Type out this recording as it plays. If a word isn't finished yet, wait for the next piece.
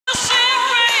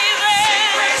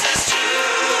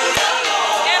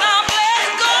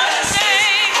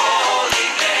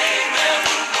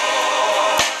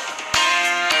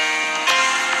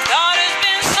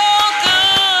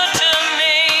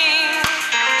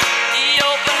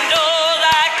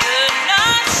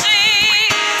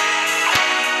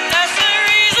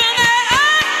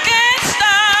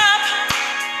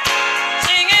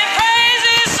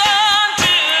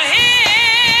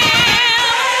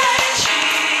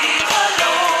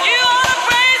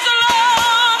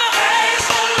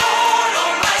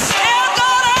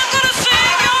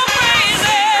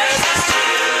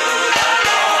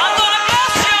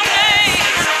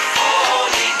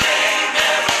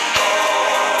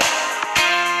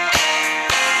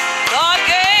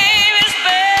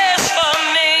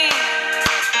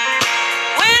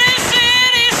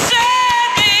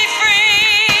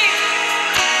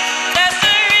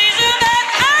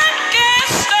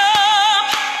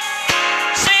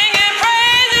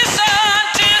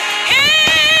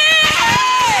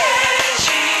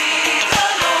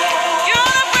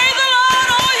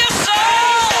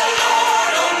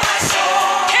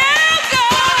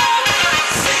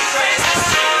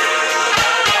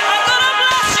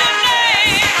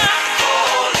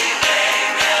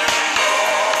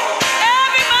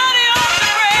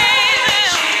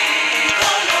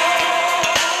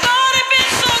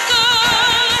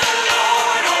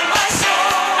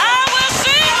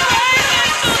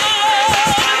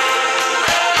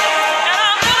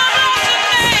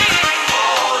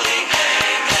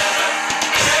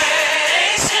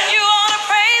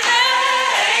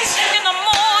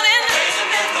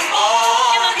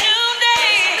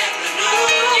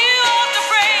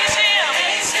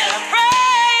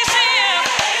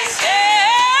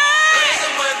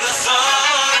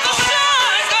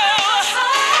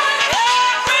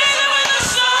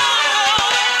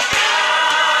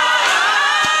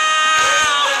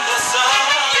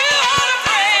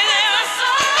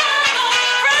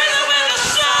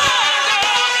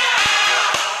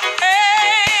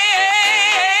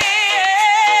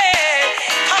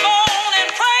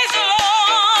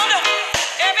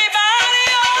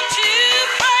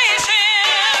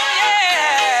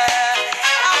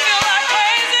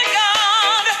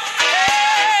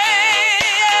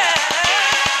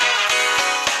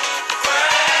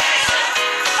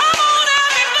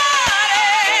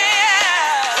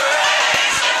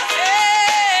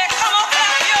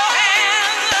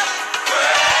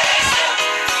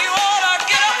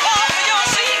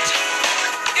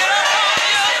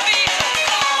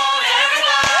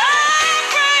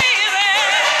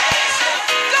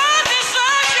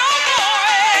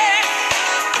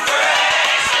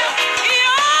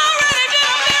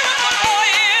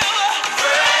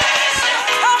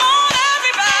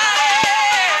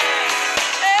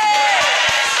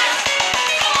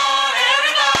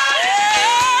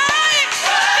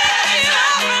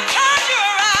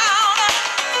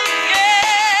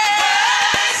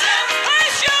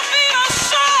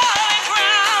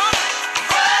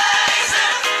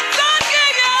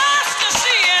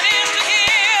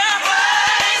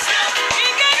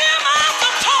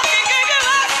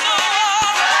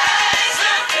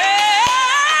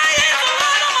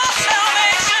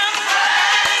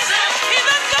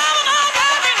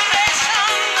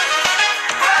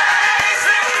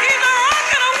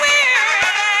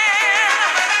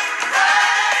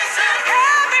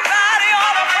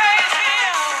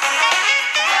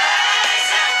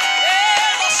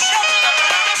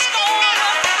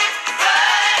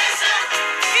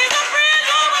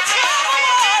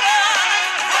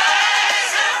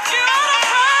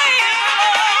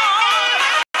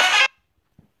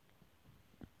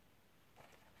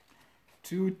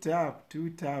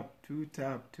Two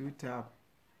tap.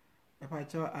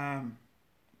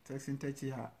 Texting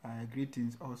Techi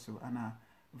greetings also, and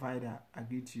Vida, I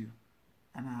greet you,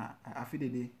 and I feel the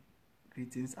day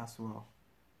greetings as well.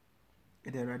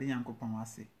 It already yanko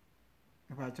pamasi.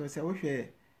 If I chose say we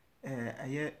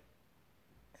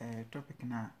a topic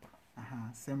na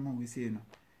some we say no.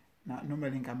 Now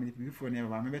normally come before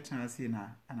never. Maybe try to say na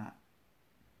and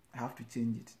I have to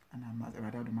change it, and I must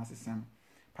rather do master some.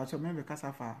 But remember, because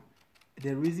of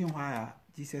the reason why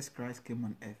Jesus Christ came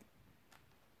on earth.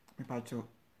 Me pacho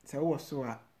say was so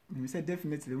me say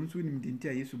definitely unso nim dinti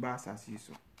a Yesu ba asase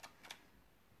so.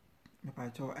 Me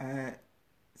pacho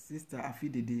sister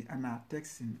Afidede ana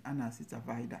texting ana sister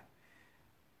Vida.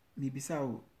 Me bisa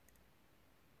o,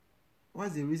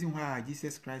 what's the reason why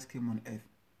Jesus Christ came on earth?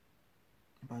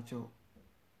 Me pacho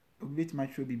obit ma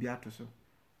show bibia to so.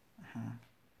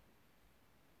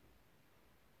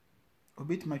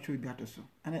 Obit ma show bibia to so.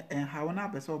 And how na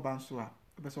beso ba so a,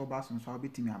 beso ba so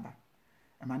obetimi aba.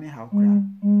 Amane how cry.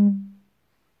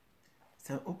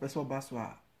 So, so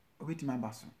baswa, wait my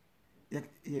basso.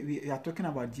 We are talking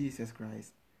about Jesus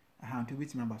Christ. I have to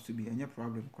wait my basso be any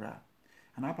problem cry.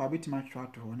 And I'll probably my try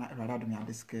to rather than me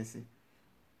discuss it.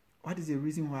 What is the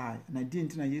reason why? And I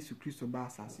didn't know Jesus Christ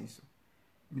bas as so.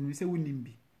 When we say we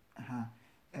nimbi.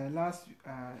 Last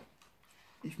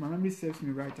if my memory serves me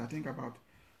right, I think about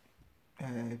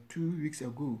 2 weeks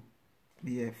ago.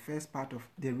 The first part of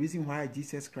the reason why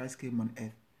Jesus Christ came on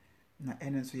earth. Na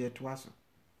enen so yet was.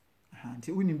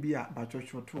 Nti unim bia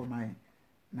bacho to my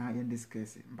na yen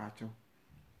discuss bacho.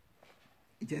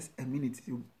 Just a minute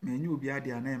me nyu bia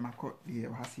dia na makọ the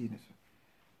hasi ni so.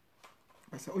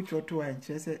 Basa ocho to en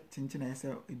chese chinchina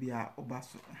ese bia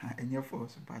obaso enye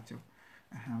force bacho.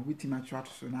 Witi ma chat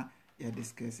so na ye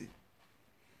discuss.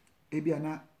 Ebia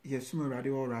na yesumo rade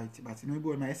all right, but no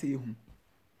be na ese yehu.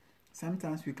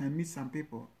 Sometimes we can meet some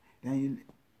people, then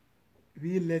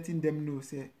we letting them know,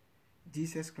 say,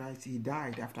 Jesus Christ, he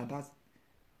died. After that,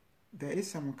 there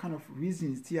is some kind of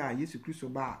reasons here, Jesus Christ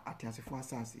oba at Yasifo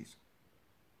Assassins.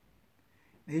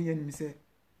 Then you say,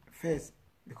 first,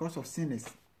 because of sinners,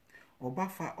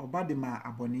 oba de ma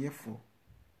aboniyefo.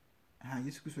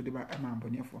 Jesus Christ oba ma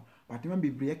aboniyefo. But even be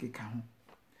break a can.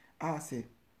 I say,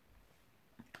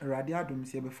 Radiadum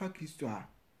say, befa Christo a,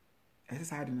 ese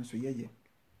side no so ye.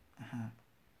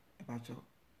 Ebacho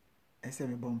ese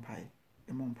me bompai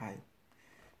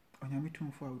onyame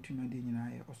tumfo a utuma de nyina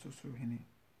ye ososoro hene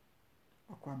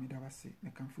akwa me dawase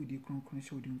me kanfo di kronkron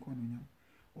hye odi nkon onyam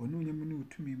onu onyam ne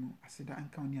utumi mu aseda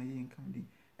anka oni aye nka di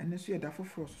enne so ye da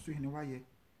foforo ososoro hene waye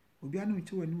obi anu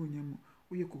nti wani onyam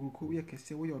woye kokoko woye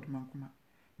kese woye odomankoma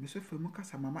me so fa mu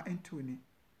kasa mama entoni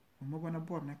omobo na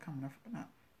bo na kam na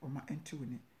oma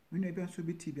entoni me no ebe nso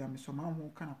beti bia me so ma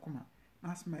ho kana koma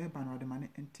asma eba na odemane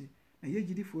enti na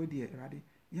yegidifo de erade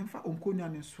yemfa onkonu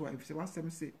ane so a efise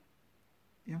wasem se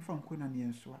yemfa onkonu ane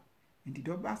enso a enti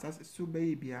do ba asase so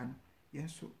baye bia no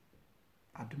yenso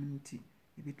adomnti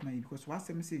ebitima yi because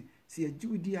wasem se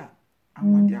ajiwudi a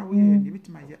amwade a wo ye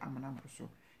ebitima ye amana mproso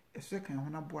eso kan ho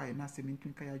na boa ye na asem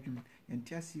ntunka ya dwum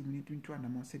yenti ase mu ntuntu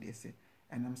anam se de ese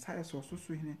enam saye so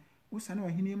so hene usane wa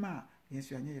hene ma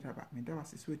yesu anye yeraba me da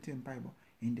wase so tem bible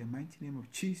in the mighty name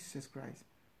of Jesus Christ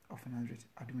of Nazareth,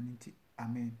 admonity.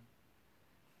 Amen.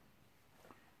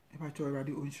 If I told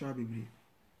already on share Bible.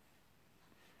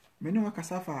 Me no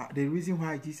wakasafa the reason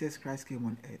why Jesus Christ came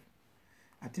on earth.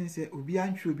 I think say obi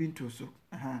antwe obi nto so.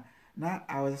 Now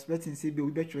I was expecting say we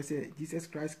better say Jesus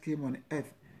Christ came on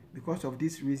earth because of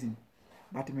this reason.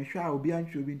 But me sure obi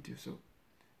antwe obi nto so.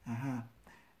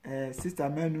 Sister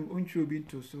Manu untwe obi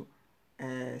nto so.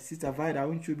 Sister Vida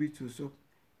untwe obi nto so.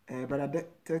 Brother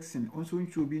Texan also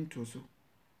untwe obi nto so.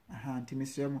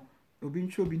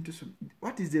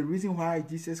 What is the reason why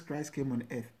Jesus Christ came on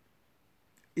earth?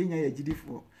 Inya ye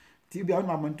gidifo. Ti bia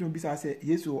na amantu bi sa say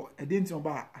Yesu edenti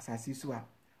oba asase so a.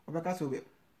 Obeka so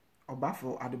oba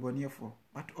for adeboniefo.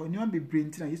 But onyo be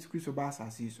brain na Yesu Kristo ba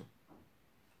asase so.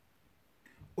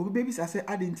 Obi baby sa say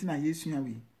adenti na Yesu ya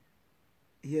we.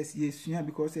 Yes, Yesu ya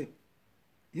because say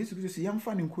Yesu Kristo say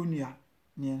yamfa ne nkonua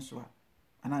ne enso a.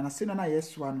 Ana na se na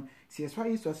Yesu ano. Se Yesu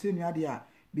Yesu se nua de a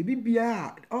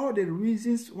Bibia, all the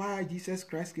reasons why Jesus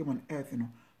Christ came on earth,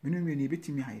 me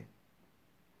betimi haye.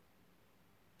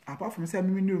 Apart from say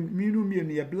me no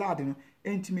blood,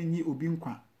 enti me nyi obi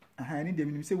nkwa. Ni de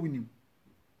me say winim.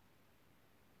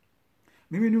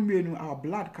 Me our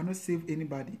blood cannot save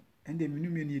anybody, and the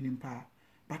me no power.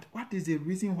 But what is the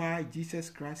reason why Jesus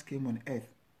Christ came on earth?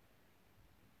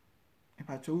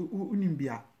 Epacho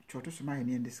unimbia choto soma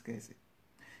ni in this case.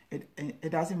 It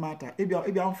doesn't matter. If you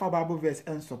have Bible verse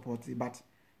and support it, but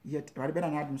yet rather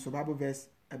than add so Bible verse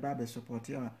about the support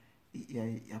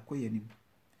yakoyenim.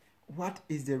 What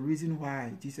is the reason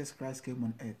why Jesus Christ came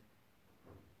on earth?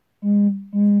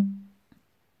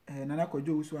 Nana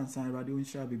kojo usu ansan radio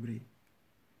nsha bebre.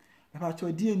 Eba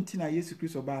cho die nti na Yesu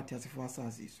Kristo ba atiasefo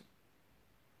asase so.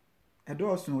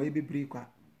 Edoso no e bebre kwa.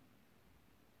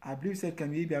 I believe said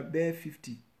can be about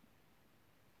 50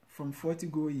 from 40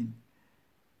 going.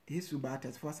 Yesu ba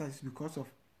atiasefo asase because of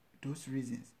those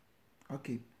reasons.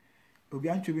 Okay. Obi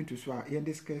antwebin to so a yen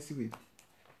discuss with.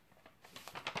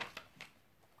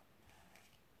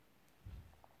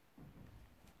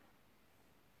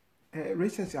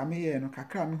 Research I may no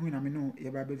kakra me hu na me no ye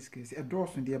ba discuss. E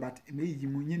dose de but me yi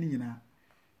mu nyini nyina.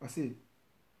 I say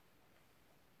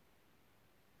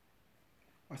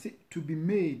to be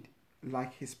made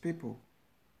like his people.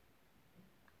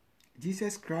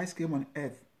 Jesus Christ came on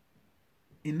earth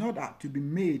in order to be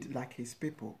made like his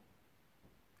people.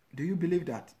 Do you believe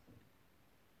that?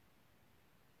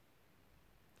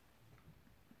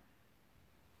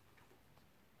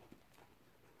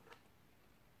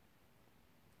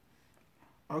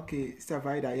 Okay,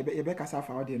 Savida, you be kasa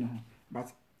fa ode no,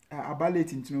 but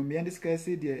abalate ntino me discuss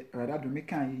the rather do me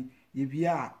kan ye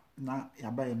bia na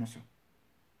yabaye no so.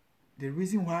 The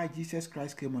reason why Jesus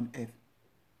Christ came on earth.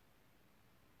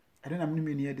 I don't know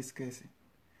many discuss.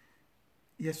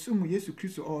 Yes, Jesus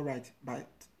Christ all right, but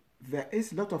there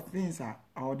is a lot of things a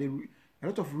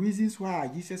lot of reasons why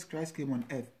Jesus Christ came on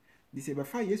earth. They say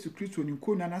before Jesus Christ when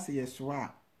nko na say yeso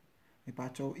a. Me pa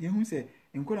cho, ye hu say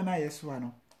nko na yeso a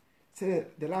no. Say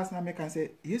the last time I can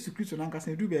say Jesus Christ na nka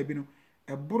say do be no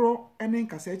ebro ene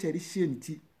nka say che de hie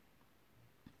nti.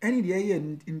 Any de ye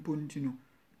impo nti no.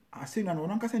 Ase na no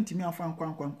nka say ntimi afa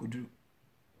nkwan koduru.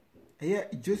 Eye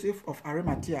Joseph of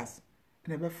Arimatheas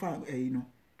na be fa no.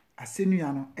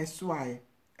 Asenua no eso aye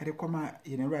ede koma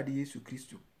ye na Awurade Yesu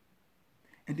Kristo.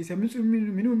 Enti se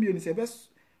minimum bi ni se be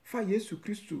fa Yesu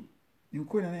Kristo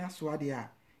nko na aso ade a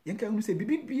yenka hu se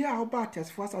bibia oba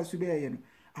atasfo asaso be ye no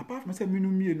apart from say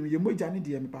minimum ye moja ne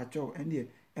de me pa cho ende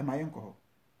e ma yenko.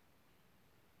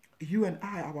 You and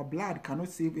I, our blood cannot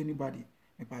save anybody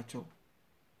me pa cho.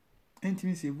 Enti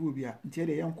mi save obi a enti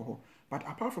de yenko. But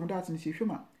apart from that in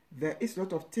Shefema there is a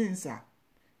lot of things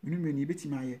minimum ni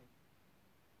betima ye.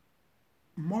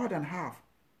 More than half,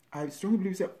 I strongly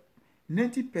believe that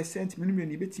 90%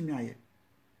 minimum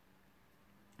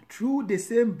through the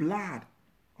same blood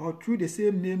or through the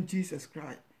same name Jesus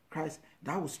Christ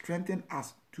that will strengthen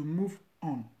us to move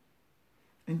on.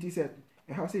 And he said,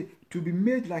 I say to be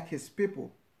made like his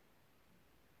people.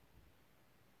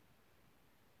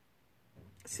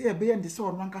 Say a bear and the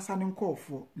sword one can call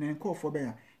for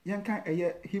bear.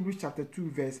 Yankan Hebrews chapter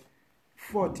 2 verse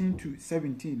 14 to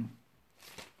 17.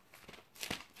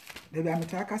 The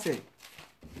Amitaka said,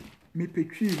 me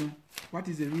petri no. What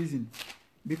is the reason?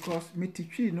 Because me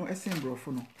teach no assembly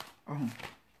for no.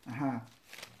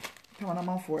 Tell one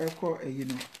man for echo you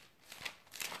know.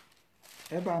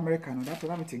 Ever American, that's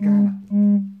what I'm to Ghana.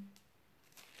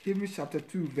 Hebrews chapter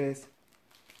 2 verse.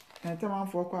 And tell one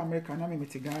for American, I'm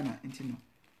to Ghana, and you know.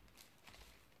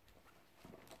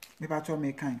 Maybe I told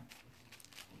me kind.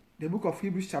 The book of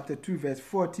Hebrews chapter 2 verse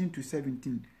 14 to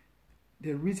 17.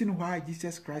 The reason why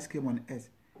Jesus Christ came on earth,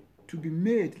 to be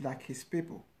made like his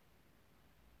people.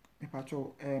 May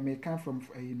come from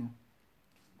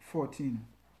 14.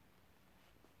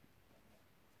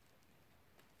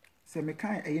 Say me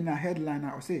kind in a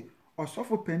headliner or say or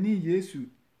suffer penny Yesu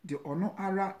the ono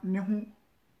ara nehu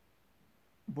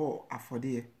bo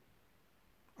afode.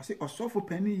 Or say or suffer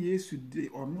penny Yesu the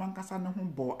ono ankasa nehu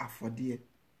bo afode.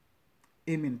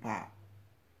 Amen pa.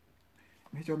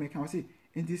 Me can say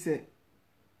in this say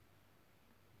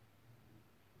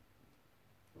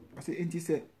enti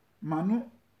se manu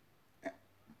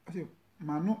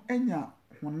enya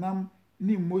honam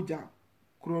ni moja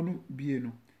kronu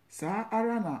bienu saa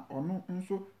ara na ono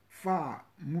nso fa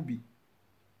mubi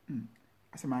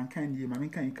ase man kan die ma me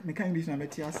kan English na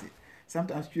beti ase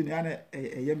sometimes you na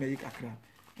eye me akra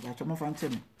ba to mo fa nche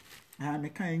me me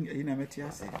kan na beti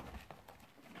ase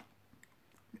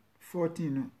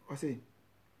 14 o say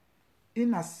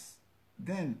in us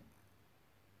then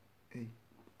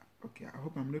okay, I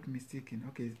hope I'm not mistaken.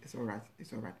 Okay, it's all right.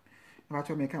 It's all right. But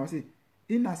what I can say,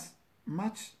 in as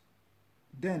much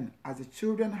then as the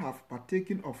children have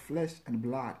partaken of flesh and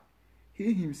blood,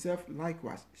 he himself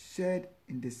likewise shared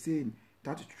in the same,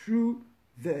 that through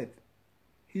death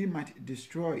he might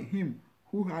destroy him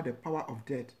who had the power of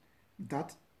death,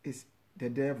 that is the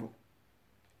devil.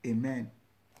 Amen.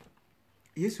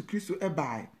 Yesu Christo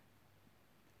ebai.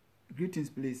 Greetings,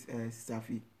 please,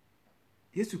 Safi.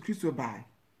 Yesu Christo ebai.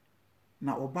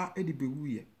 Na oba edi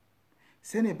bewuye.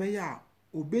 Sene beya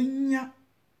obenya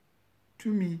to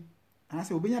me, and I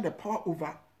say obenya the power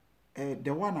over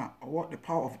the one or the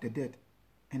power of the dead,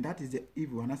 and that is the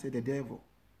evil. And I say the devil.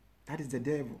 That is the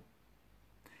devil.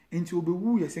 Into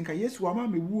obewu yes nka Yesu ama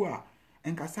mewu a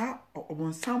nka sa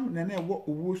obonsam na ewo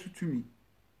owo su to me.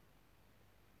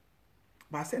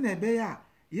 Ba se na ebe ya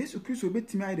Yesu Kristo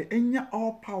betimi ayde enya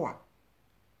all power.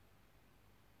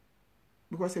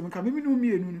 Because se nka memi no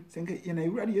mienu no se nka ye na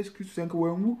ewura Yesu Kristo se nka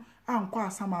wanwu ankwa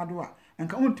asamado a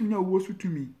nka ontumi nya owo su to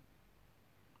me.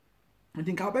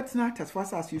 Ndi nka obetina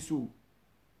tesfasa asiso.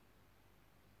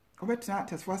 Obetina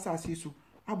tesfasa asiso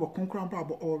abo konkran pa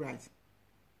abo all right.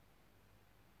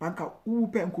 Banka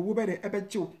upe nko wo be de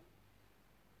ebechiw.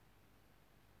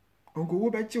 Onko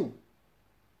wo bechiw.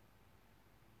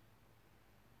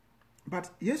 But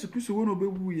Yesu Kristo won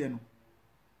obewu ye no.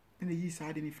 And he is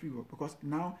hiding it free because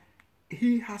now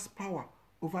he has power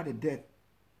over the death.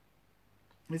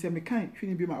 He said, me can't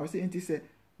finish be my I say say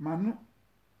manu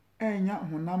enya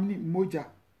honam ni moja.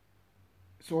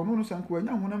 So ono no sanko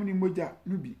enya honam ni moja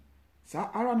no bi. Sa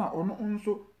ara na ono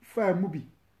nso fa mu bi.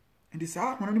 And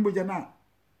sa honam ni moja na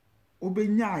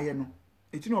obenya ye no.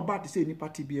 Eti no ba to say ni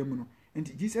party bi emu no.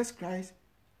 And Jesus Christ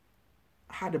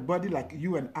had a body like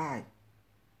you and I.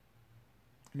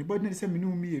 And the body na say me no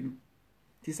mienu.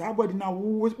 Ti sa body na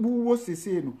wo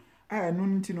sese no. Aya no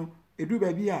nti no edu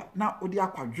ba bi a na odi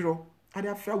akwadworo. Ade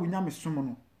afra wonya mesom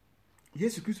no.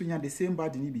 Jesus Christ nya the same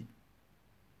body ni bi.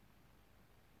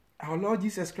 Our Lord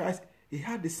Jesus Christ, he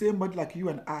had the same body like you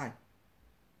and I.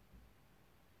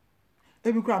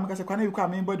 Every crime because I can't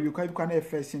come in body, you can't have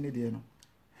first in the day. No,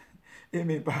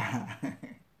 amen.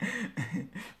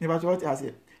 Never what I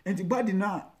say. And the body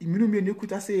now, immune you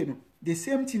could say no. The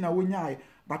same thing I won't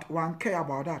but one care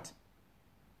about that.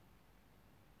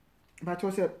 But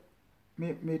was said,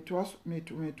 me to us,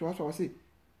 I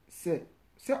say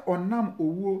onam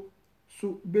owo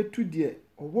so betu de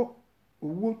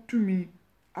owo to me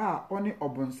oni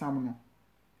obonsam no.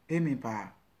 Amen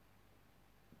pa.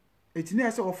 Etine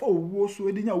ese ofa owo so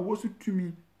edinya owo so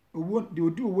tumi owo de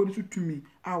odi owo no so tumi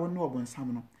woni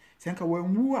obonsam no se nka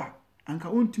wanwu a anka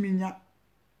ontumi nya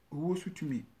owo so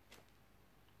tumi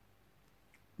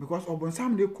because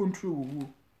obonsam dey control owo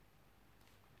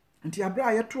nti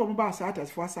abra ye to ba satas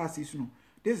for assassins no.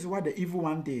 This is what the evil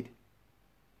one did.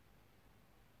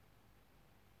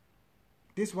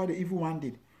 This is what the evil one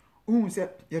did. Who said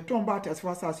ye to ba satas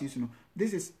for assassins no.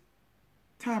 This is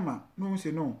timer no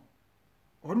say no.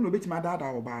 Or no bit my dad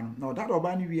or ban. No, that or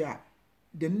ban we are.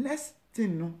 The next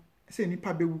thing no say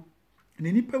nipa bewu.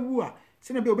 Ne nipa wu a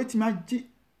say na be obeti ma gi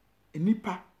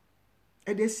nipa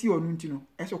e de si onu nti no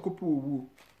e so kopo owu.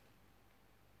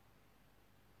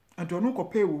 And onu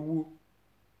kope owu.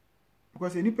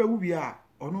 Because nipa wu bi a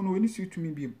onu no any si to me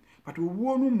bi. But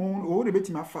owu no mo o de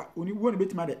beti ma fa oni wo de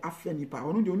beti ma de afa nipa.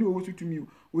 Onu de oni owu su to me.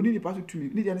 Oni nipa su to me.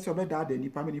 Ni de ne so be dad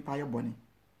nipa me nipa ye boni.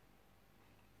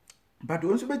 But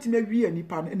once beti me wi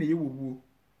anipa no na ye wowo.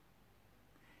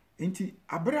 Enti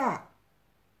abra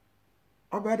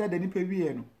obada de nipa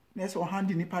wi no na so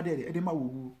handi nipa de e de ma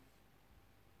wowo.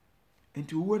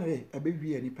 Enti wowo na e be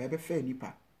wi anipa e be fa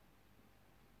anipa.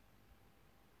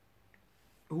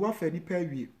 Wo fa anipa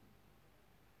wi.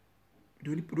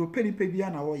 Do pe nipa bi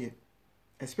na wo ye.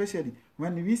 Especially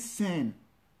when we sin.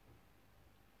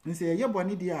 And say ye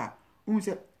boni dia,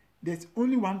 say there's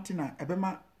only one thing e be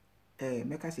ma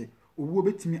make I say owo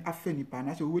betimi afa nipa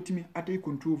na so owo timi atake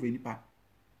control over nipa.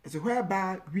 It's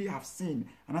whereby we have sinned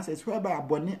and I say it's whereby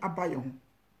abone abaye ho.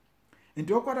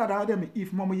 Enti okwada da dem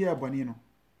if mom ye abone no.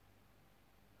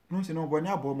 No say no bone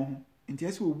abomo ho. Enti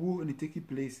ese owo na take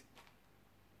place.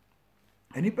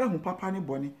 Anipa hu papa ne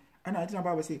bone ana atina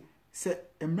baba say se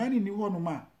emrani ni ho no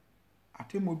ma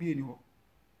atemo bi eni ho.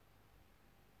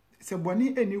 Se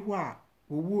bone eni ho a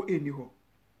owo eni ho.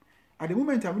 At the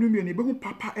moment I'm no be hu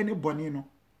papa ene bone no.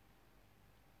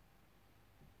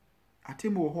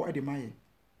 Atemo ho e de maye.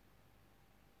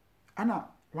 Ana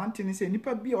one thing is say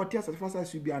nipa bi o tia satisfy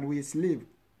you be and we a slave.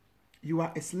 You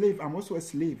are a slave, I'm also a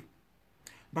slave.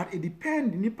 But it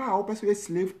depends nipa how person is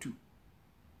slave to.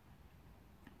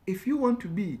 If you want to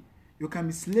be, you can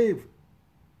be slave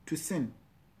to sin.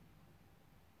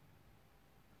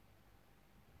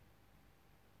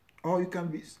 Or you can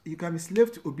be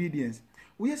slave to obedience.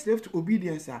 We are slave to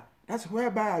obedience, sir. That's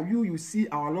whereby you see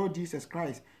our Lord Jesus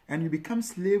Christ and you become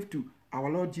slave to our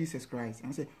Lord Jesus Christ.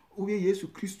 And say, "Oh,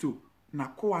 Yesu Christo na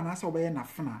ko anasa obeye na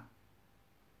fana."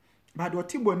 But what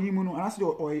tiboni mu no anasa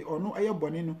or no aye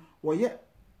boni no,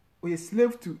 we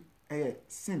slave to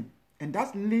sin, and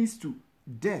that leads to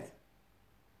death.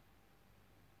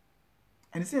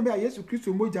 and say be Yesu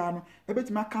Kristo moja no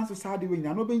ebetima cancel side we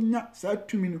nya no benya saa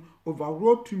tumi no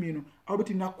overrode tumi no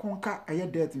obetimi na conquer aye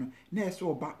death no na ese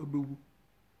oba obewu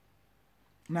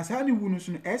na saa ni wu no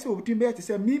so no ese obetimi be te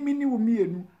say mimi ni wu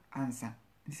mienu ansa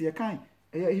nti ye kan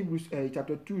Hebrews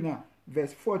chapter 2 na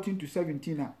verse 14 to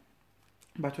 17 na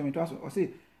but when it was o say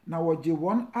na woje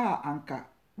won a anka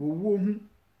wo hu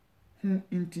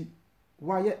inti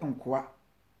waye nkoa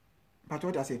but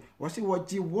what I say was say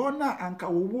woje won a anka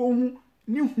wo hu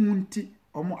ni hu nti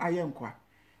omo aye nkoa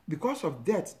because of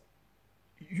that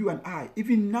you and I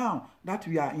even now that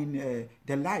we are in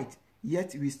the light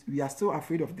yet we are still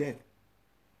afraid of death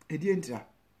edientra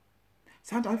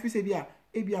sometimes we say bia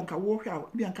ebi anka wo hwa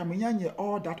bi anka menyanye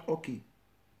all that okay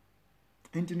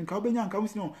enti nka obenya anka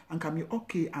wusi no anka me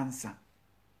okay answer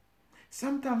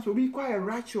sometimes obi quite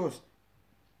righteous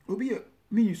obi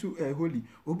mean so holy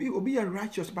obi are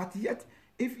righteous but yet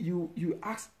if you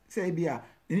ask say bia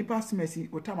any past mercy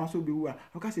otama so be wu a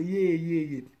oka say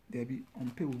ye there be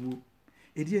onpe owo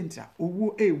edi entra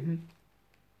owo ehu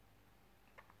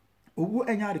owo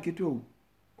enya adeketo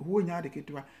owo enya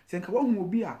adeketo se nka wo hu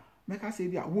obi a meka say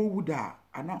bia wo wu da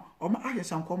ana o ma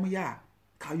ahyesan kom ya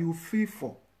ka you free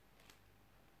for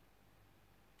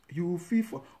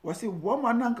we say wo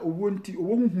ma nanka owo nti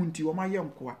owo hu nti wo ma ye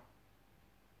nkoa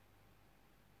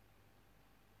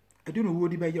I don't know wo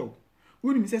di ba ye o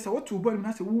wo ni say say what to bo ni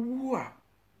na say wo wu a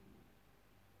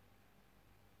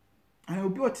ana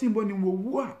obi o tin bo ni wo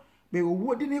wu a be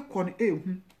wo di ne ko no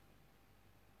ehu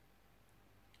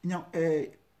nya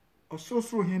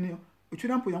ososoro hene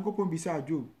otwira mpo yankopon bisa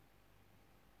ajo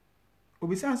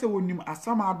obisa nse wonim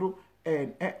asamado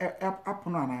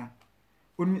apono ana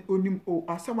onim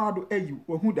asamado ayi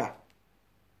wahuda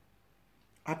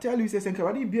I tell you say senka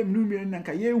wadi biem nu mi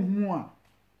nanka ye hu a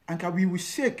anka we will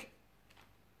shake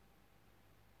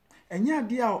enya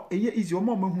dia eye easy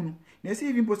omo mahunu na say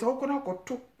even post akona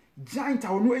koto giant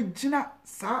awono agina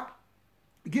sa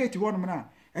gate won na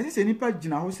ese se nipa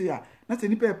gina ho se ya na se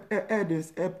nipa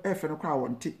fe no kwa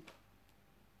wonte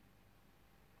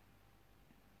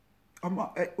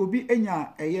obi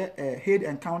enya head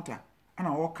encounter ana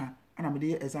woka ana me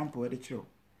dey example e chiro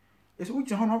ese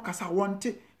uchi ho na kasa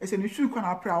wonte ese ne shu kwa na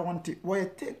apra wonte wo ye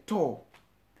tiktok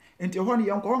enti ho ne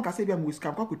yanko won kasa bia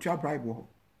muska kwa kutua bribe ho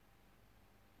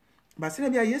basina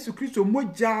bia Yesu Kristo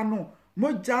moja no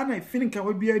efini nka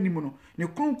wa bia anim no ne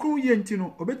kronkron ye enti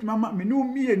no obetima ma me no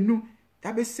mienu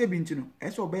ya be sebi enti no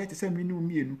ese obaye te se me no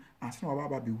mienu asena wa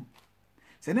baba bewu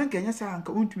se ne nkenya sa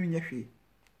anka ontumi nya hwe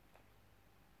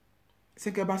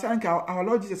se ke basa anka our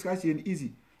Lord Jesus Christ is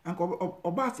easy anka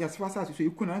oba si asfa so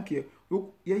ikuna anka ye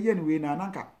no we na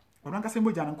anka onanka se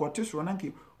moja na nka otesoro nanka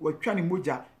watwa ne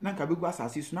moja nanka begu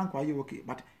asase so nanka aye okay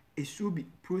but it should be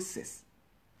process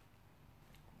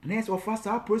next offer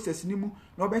our process ni mu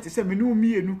na obete se me no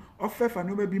mienu ofefa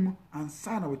no mabi mu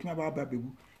ansa na wetuma baba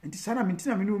begu enti sana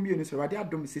mintina me no mienu se wade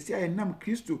adom sesi aye nam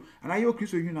Kristo ana aye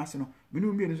Kristo yu na se no me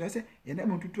no mienu so se ye na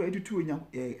montutu edutu onya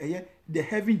the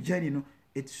heaven journey no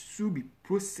it should be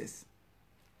process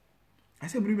I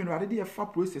say me no mienu wade dey fa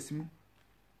process mu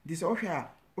this ohwa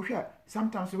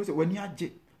sometimes we say wani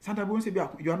age sometimes we say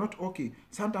you are not okay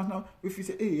sometimes now if you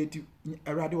say eti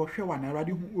erade ohwe wa na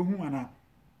erade hu ana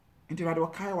enti erade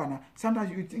okai wa na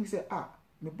sometimes you think say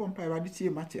me bompa erade tie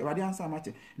match erade answer match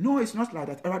no it's not like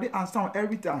that erade answer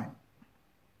every time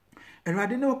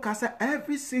erade no kasa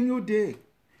every single day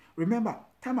remember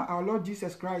time our Lord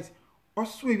Jesus Christ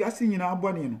also we are seeing na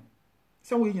abone no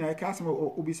some we nyina kasa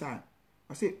obisa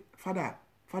I say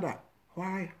father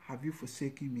why have you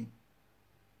forsaken me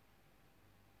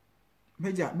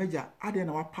Meja ade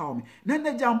na wa power me na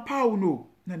neja power no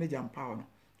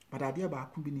but ade ba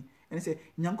ku bi ni and say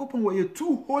nyankopon we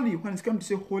too holy when it comes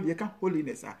to say holy you can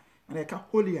holiness and I can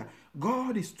holier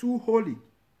God is too holy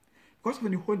because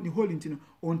when you holy ntino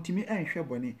ontimi enhwe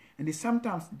bone and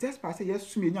sometimes just by say yes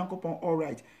sumi nyankopon all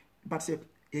right but say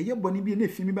ye bone bi na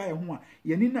fimi ba ye ho a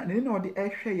ye ni na ode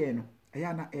ehwe ye no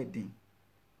eya na edin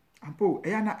ampo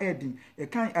eya na edin ye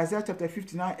kan Isaiah chapter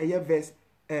 59 verse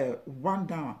 1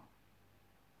 down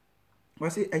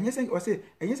wase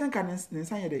enyesen kan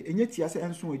nsan ye de enye tia se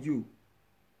enso agi o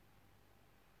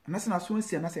anase na so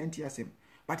nsia na se entia sem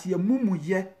but ye mumu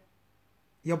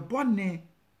ye bone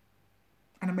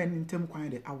ana men ntem kwan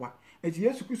de awa eti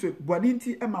Yesu Kristo bone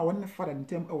nti ema won fada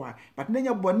ntem awa but na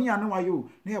nya bone anu wa yo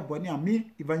na ye bone a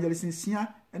me evangelist nsia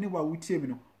ene wa wutie mi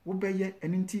no wo beye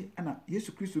eni nti ana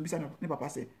Yesu Kristo bisa ne papa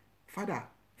say father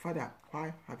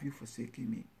why have you forsaken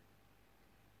me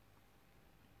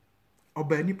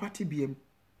obani party biem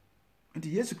and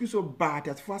Yesu Kristo bad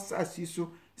at first as you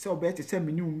so obete say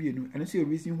me no mienu and so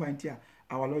reason why ntia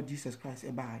our Lord Jesus Christ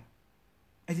e buy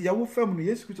enti ya wo fam no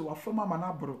Yesu Kristo wa fam ama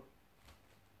na bro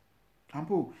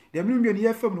ampo de me no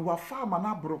ye fam no wa fa ama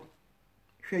na bro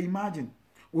hwe imagine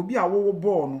obi a wo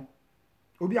ball no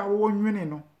obi a wo nwene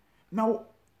no now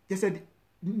you said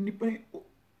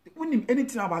wouldn't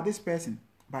anything about this person,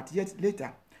 but yet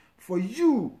later for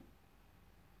you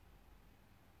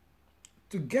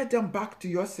to get them back to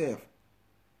yourself,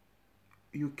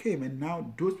 you came, and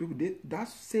now those people, that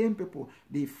same people,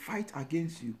 they fight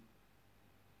against you.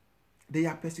 They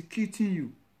are persecuting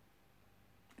you.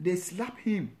 They slap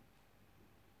him.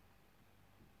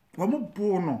 Omo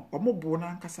bono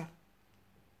ankasa.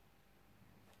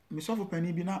 Me sofo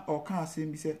pani bi na o kan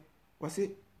asem bi se, was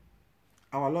say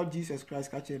our Lord Jesus Christ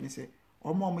catch me say,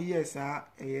 omo yes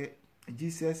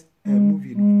Jesus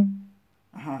movie no.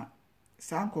 Aha.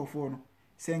 Sankofo no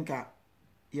senka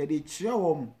ye de kire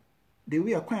wo mo de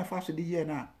we akwan fa so de ye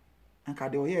na anka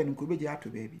de o ye no ko beje ato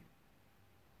baabi.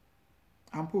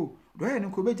 Ampo do ye no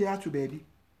ko beje ato baabi.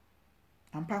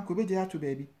 Ampa ko beje ato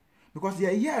baabi. Because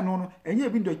ye ye no enye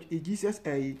bi ndo Jesus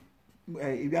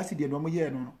we asi de no mo ye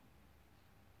no.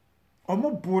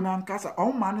 Omo bo na ankasa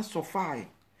omo ma ne sofai.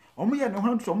 Omo ye no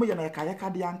ho nso omo ye na yaka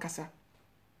de ankasa.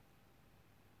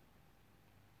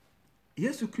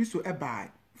 Yesu Kristo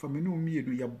ebai for me no mi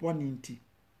edu ye boni nti.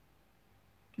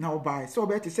 Now obai so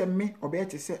obai te say me obai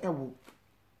te say ewo.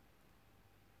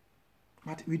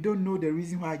 But we don't know the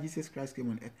reason why Jesus Christ came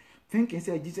on earth. Thinking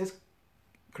say Jesus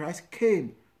Christ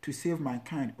came to save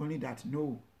mankind, only that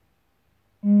no.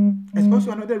 There's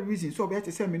also another reason. So obai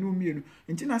te say me no mi enu.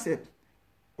 Nti na say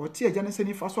oti eja ne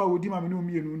seni faso a wodi ma me no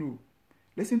mi enu no.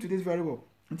 Listen to this very well.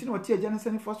 Nti na oti eja ne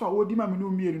seni faso a wodi ma me no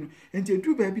mi enu no. Nti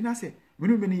edu ba bi na say me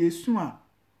no me ne Yesu a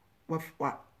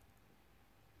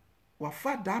wa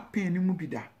fa that pain mu bi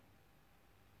da.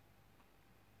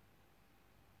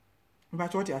 Mba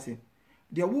choti ase.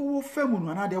 De wo famu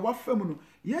no na de wa famu no.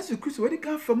 Yesu Kristo we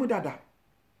kan famu dada.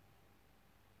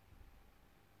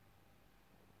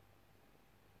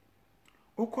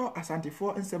 Oko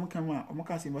asantefo nsem kan a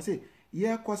omoka se mo se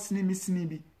ye ko sini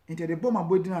bi. Enti de boma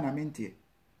bodina na mente.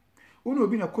 Uno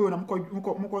obi na koyo na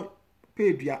mko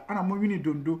pedua ana mo wini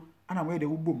dondo ana mo de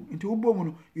ubom. Enti ubom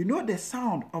no, you know the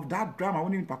sound of that drama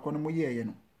when you pakọ no mo ye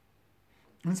no.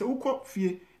 Nse ukọ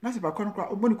fie na se pakọ no kwa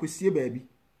oboni kosie baabi.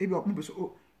 Ebi mo be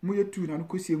so mo ye tu na no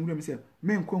kosie nwura mi se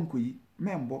men konkoyi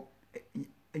men bo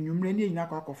enwumre ni nyina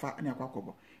akwakofa na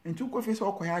akwakobo. Enti ukọ fie se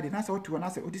okoya de na se otu na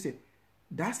se oti se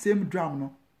that same drum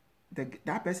no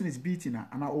that person is beating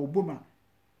and oboma.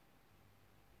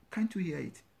 Can't you hear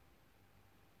it?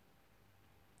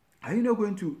 Are you not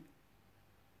going to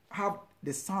have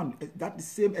the sound, that the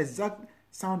same exact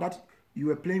sound that you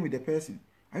were playing with the person?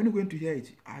 Are you not going to hear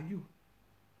it? Are you?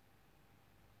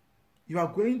 You are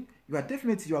going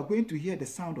to hear the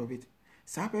sound of it.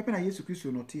 Sa pepe na Yesu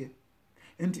Kristo no tie.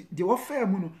 And the offer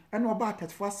mu no, and no about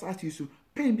that first at you so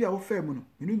pain be offer mu no.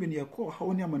 You know me ne call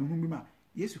how ni amanu hu bi ma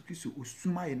Yesu Kristo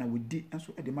osuma ye na wodi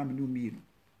enso e de ma me no mi no.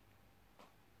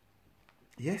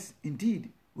 Yes,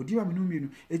 indeed. Odi wa me no mi no.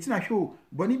 Eti na hwe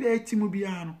boni bi etimu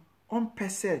bia no. On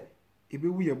pese ebe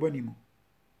wu ye boni mu.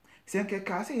 Se nke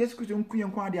ka se Yesu Kristo nkuye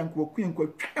nkwa ade anko okuye nkwa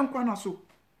twa nkwa na so.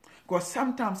 Because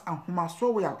sometimes ahoma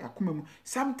so we yakoma mu.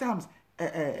 Sometimes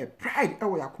pride e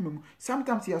we yakoma mu.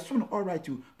 Sometimes you are so all right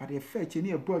you, but e fe che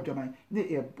ne e bo adwaman ne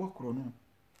e bo kro no.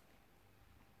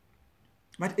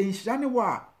 But in shane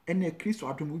wa ene Kristo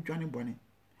adom udwane boni.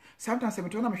 Sometimes se me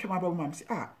to na me hwe ma ba mu am say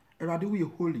Erade we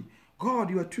holy.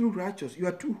 God, you are too righteous. You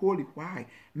are too holy. Why?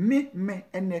 Me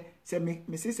ene se me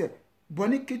say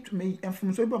boni kit me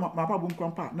enfumso ba ma ba bom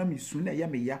kwampa na me su na ye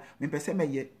me ya me pese me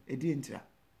ye edi entira.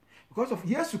 Because of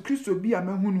Yesu Kristo bi a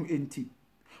mahunu enti.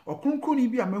 Okonkoni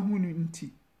bi a mahunu enti.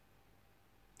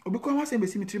 Obikwa wa se be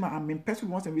simitri ma am me pese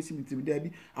won se be simitri there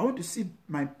bi. I want to see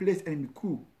my place and be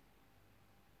cool.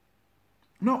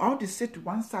 No, I want to sit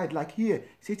one side like here,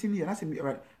 sitting here. And I say,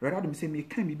 rather than say me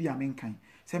can be a man kind.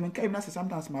 Say me can say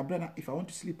sometimes my brother, if I want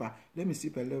to sleep, let me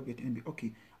sleep a little bit and be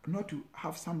okay. Not to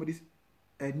have somebody's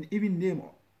even name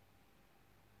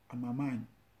on my mind.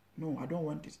 No, I don't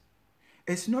want it.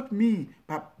 It's not me,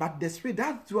 but the spirit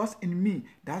that was in me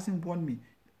doesn't want me,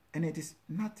 and it is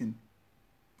nothing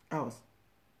else.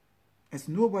 It's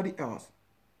nobody else,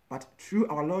 but through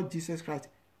our Lord Jesus Christ,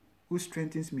 who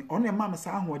strengthens me. On a man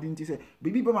sa ho didn't say,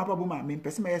 baby ba ma ba me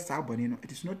person me sa boni no.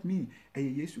 It is not me,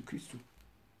 Yesu Kristo.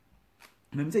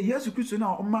 And say Yesu Kristo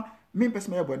na o me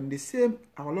person me boni the same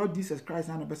our Lord Jesus Christ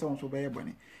na person so be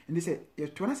boni. And they say, you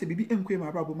to na say bibi enkwe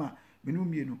ma ba ma me no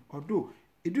mienu. Odo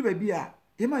edu ba bi a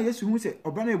ye ma Yesu hu say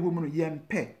oba na ebu mu no ye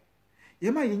mpe.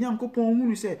 Ye ma ye Nyankopon hu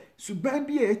no say suban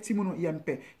bi a eti mu no ye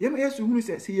mpe. Ye ma Yesu hu no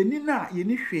say ye ni na ye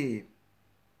ni hwe.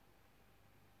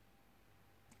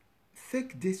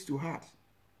 take this to heart.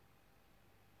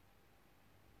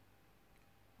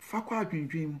 Fa kwa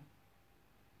adwendwen mu.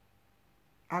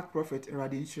 Act prophet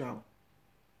Erade Nhyira.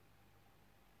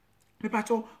 Me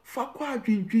pacho fa kwa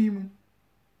adwendwen mu.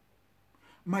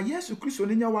 Ma Yesu Kristo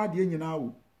ne nya wade nyina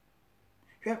wo.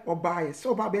 Hwe obaye se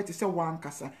oba be te se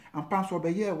wankasa ampa so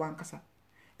obeye wankasa.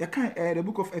 You can the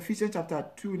book of Ephesians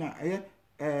chapter 2 na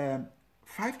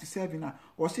 5 to 7 na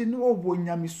o se no obo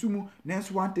nyamisumu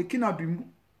nanso wan take na bimu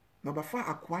na ba fa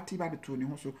akwati ba de to ne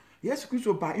ho so Yesu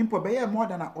Kristo ba impo be ye more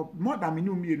than me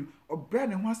no mienu obra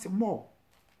ne ho ase more.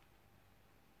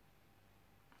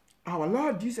 Our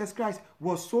Lord Jesus Christ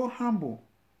was so humble.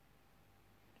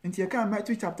 In you can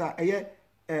Matthew chapter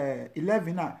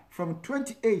 11 na from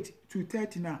 28 to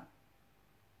 30 na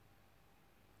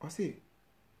o se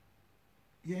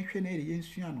yen hwe na yen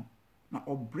sua no na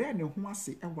obra ne ho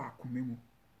ase e wa akoma mu.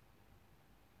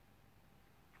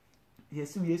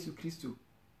 Yesu Kristo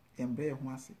embre ho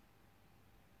ase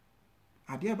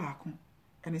ade ba akon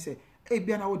and he say e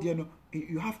bia na wo de no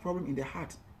you have problem in the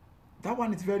heart. That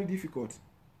one is very difficult,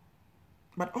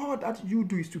 but all that you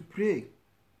do is to pray.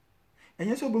 And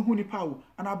yes, obehu ni pawo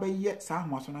and abaye sa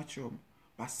ahwaso na chom.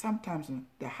 But sometimes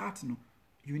the heart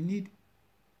you need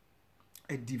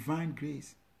a divine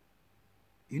grace.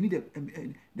 You need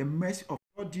the mercy of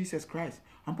Lord Jesus Christ.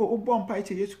 Ampo obo mpa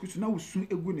eche Yesu Kristo na wusun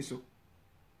egu ni so.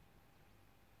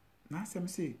 Na sem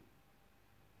say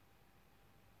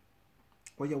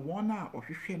oye wona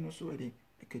ohwehwe no so de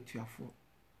ekatuafo.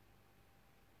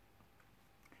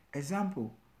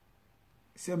 Example,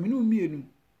 se menu mienu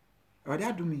ade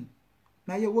adumi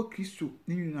na ye wo Kristo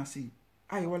ni nyuna sei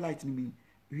aye wo light ni me,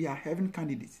 we are heaven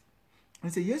candidates.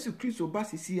 And say Yesu Kristo ba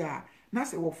sisi a na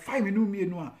se wo 5 menu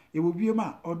mienu a e wo biem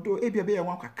a odo ebia be ye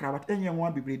wan kakra but enye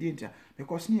wan bebrede ntia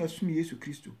because ni asumi Yesu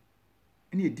Kristo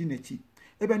ni edi na chi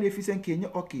ebe na efise nke enye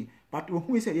okay but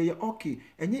ohun say ye okay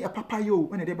enye e papa yo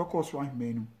when de be course wan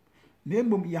hmenu na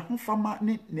emom ya ho fama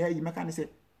ne na yi meka ne say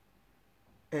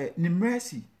ni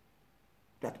mercy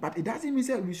that, but it doesn't mean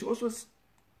that we should also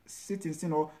sit in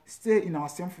sin or stay in our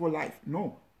sinful life.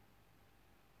 No,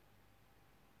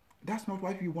 that's not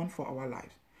what we want for our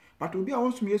lives. But to be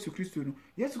our Yesu Kristo no,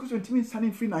 Yesu Kristo ntimi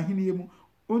nsane free na hini yemu,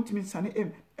 ontimi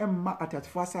nsane emma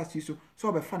atatfo asasi so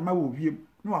obe fa ma wo wiem,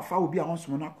 no afa obi a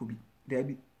onso na akobi. There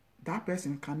be that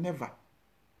person can never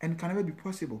be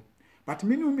possible. But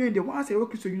me no me the one say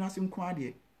Kristo yuna sim kwa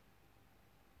de.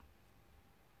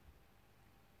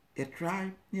 A try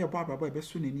near Baba boy be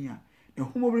soon in here. The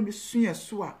home be soon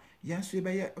so a yan so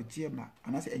be a gemma,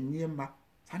 and I say a nyemba,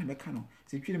 San Mecano,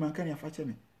 say Chiliman can fetch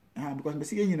me. Because me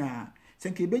see na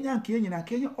Sanke Benyan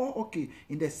Kenya all okay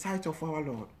in the sight of our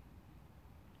Lord.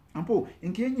 And po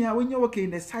in Kenya when you're okay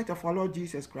in the sight of our Lord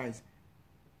Jesus Christ.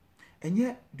 And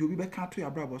yet do we be can't to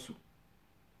your brother so.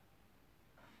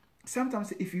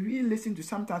 Sometimes if you really listen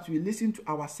to we listen to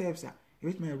ourselves.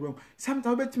 Which may wrong.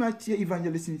 Sometimes bet my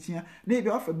evangelism here, maybe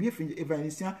offer be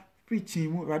evangelism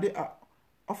preaching rather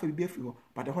offer be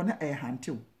but the honor a hand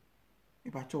too.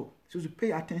 If at all. So to pay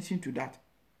attention to that.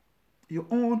 Your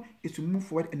own is to move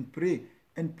forward and pray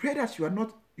that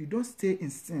you don't stay in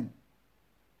sin.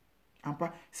 And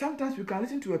sometimes we can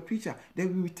listen to a preacher,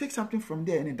 then we will take something from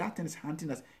there, and that thing is hunting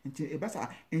us into a better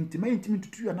intimate to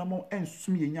do an amount and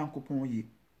swim in.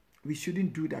 We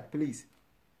shouldn't do that, please.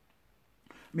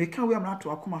 Me can we am not to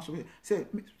akoma so say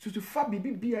to far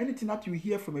be anything that you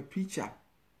hear from a preacher.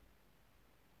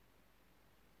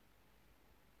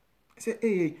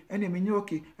 Say and me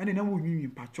okay and then we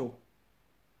win pacho.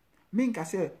 Me nka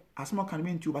say asmo can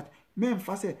mean too but me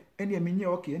mfa say and me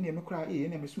okay and me cry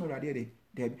and me small radio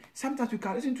there. Sometimes you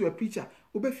can listen to a preacher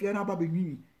obe fear na ba be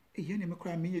win and me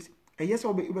cry me yes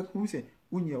obe who say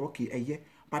unye okay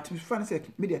but if fan say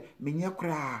me there me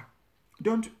cry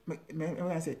don't me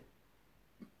say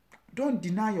don't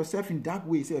deny yourself in that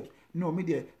way. Say, no, me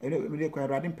quite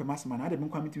riding per mass man. I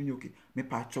don't come to me okay. Me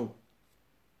pacho.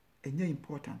 And you're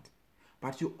important.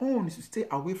 But your own is to stay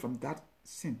away from that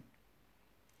sin.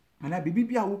 And I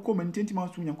be I will come and 20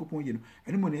 months to Yankopon, you know,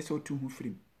 anyone else or two who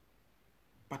free.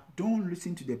 But don't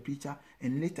listen to the preacher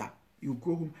and later you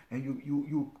go home and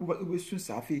you will soon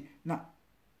suffer. Now,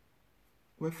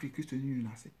 where free Christian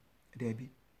union, I say, there be.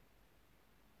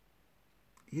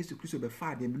 Yes, to Christo be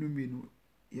far, the menu.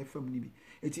 Ye from nibi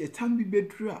eti etam bi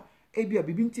bedru a bia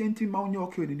bibi ntenti ma onye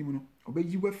okay oni mu no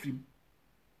obayi wafrim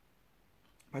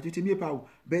ba tete mi pa wo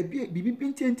ba bibi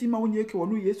ntenti ma onye okay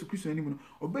wono Yesu Kristo ani mu no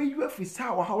obayi wafri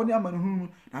sa wa ha woni ama no hu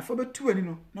na fa betu ani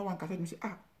no na wan kasa mi say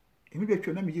emi be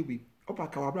twa na me yewe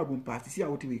opa ka wa bra bom pa sisi a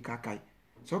wote we kakai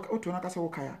so oto na kasa wo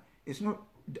kaya it's not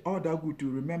all that good to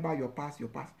remember your past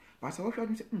but so what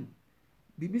you say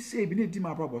Bibi say bi na di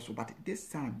my brother so, but this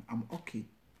time I'm okay.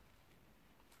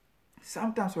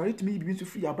 Sometimes I to me be to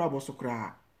free your brother so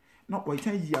cry. Not by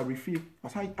time you are refeel,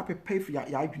 but I pay for your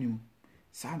avenue.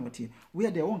 Son, what here? We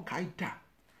are the one kaita.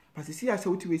 But see, I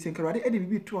saw to we say, Karate, Eddie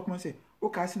be 2 o'clock, say,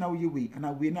 okay, I see now you wait, and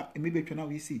I will not, and maybe now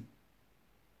we see.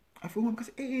 I feel one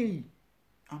because, hey,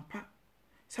 I'm pa.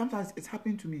 Sometimes it's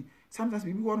happened to me. Sometimes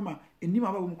maybe one man, and you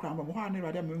won't cry, but one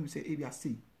rather me say, A, B,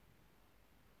 C.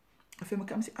 I feel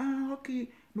come say, okay,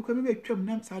 look at me, trim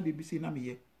nam side, be seen, I'm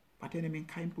here, but enemy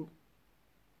kind po.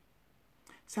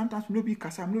 Sometimes no be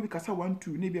kasa 1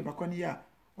 2 maybe a bacon ya,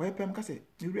 or a pem case,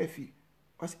 me refi.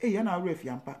 Or say, hey, and I refi,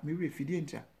 yampa, me refi,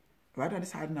 danger. Rather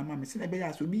this hard na mamma, send a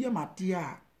bear, so be a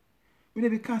matia. We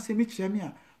never can't say me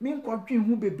chamia, me and quadrin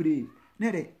who be brave.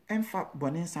 Nere, and fat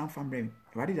bonnet sound from brain,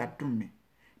 rather that doom me.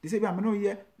 They say, I'm no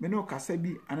year, me no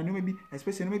casabi, and I know maybe,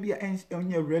 especially maybe a ends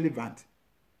only relevant.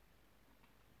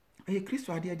 I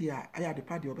Christo idea, I had the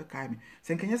party of a kind.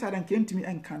 Sen can yes, I don't came to me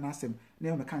and can ask him,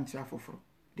 never me can't share for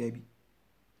Debbie.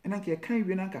 And I can't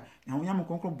be an anchor, and when I'm a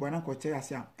conquer boy and coach,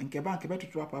 and Caban better to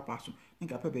drop a person, and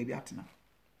cap a baby atna.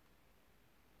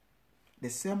 The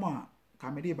same one,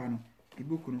 Camede Bano, a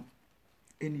book,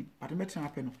 any, but a better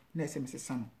happen, next Mrs.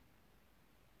 Son.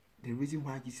 The reason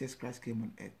why Jesus Christ came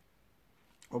on earth.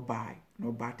 Or by,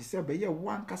 no, but to say, obey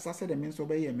one cassa said the means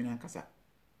obey a man cassa.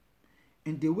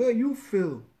 And the way you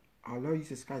feel, our Lord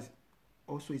Jesus Christ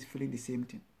also is feeling the same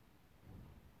thing.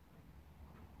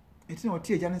 It's not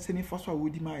tear Janet sending first one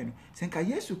would demand. Senka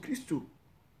Yesu Christo.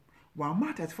 One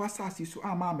matter at first as so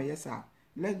our mamma, yes, sir.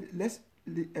 Let's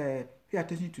pay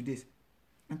attention to this.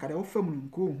 And can offer him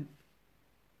go.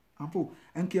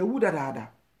 And care wood dada.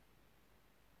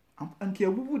 And care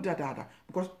wood dada.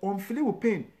 Because on feeling with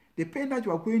pain, the pain that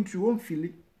you are going through won't feel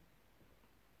it.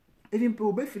 Even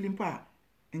be feeling pa.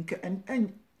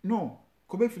 And no,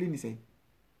 Kobe feeling say.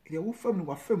 They will film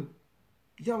no film.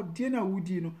 Yaw Diana would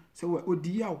you know, so what do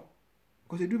yaw?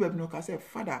 Because they do have no case,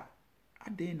 Father, I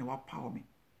dare no power me.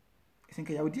 I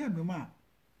think I would dear mamma.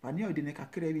 But now the neck a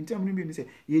crave in terms of say,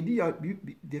 ye dear,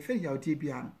 the fair yaw dear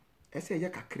piano. I say,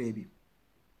 Yaka crabby.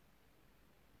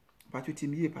 But with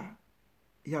him, yepa.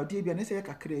 Yaw dear piano, say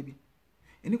Yaka crabby.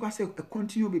 And you can say a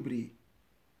continue baby.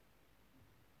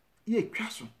 Ye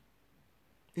castle.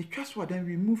 The trust what then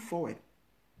we move forward.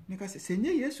 Nika say,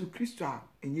 Senye Yesu Christo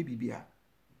and ye bibia.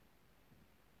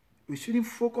 We shouldn't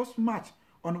focus much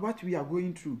on what we are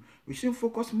going through. We shouldn't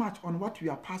focus much on what we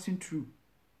are passing through.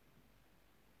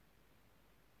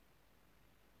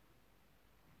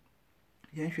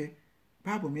 Yenhwe,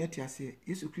 Bible me ati say,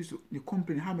 Yesu Christo, the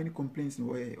complain, how many complaints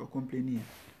no or complaining?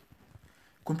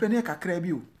 Complaining kakra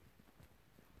bi o.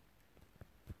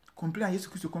 Complain Yesu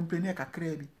Christo complaining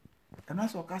kakra bi. And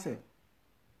that's what I say.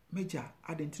 Major,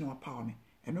 I didn't know power me.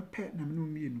 And no pet na no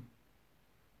mienu.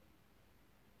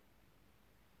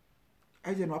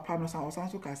 I didn't know power no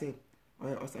sound so can say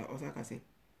or can say.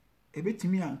 A bit to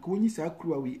me and when you say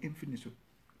crew away infinite.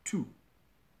 2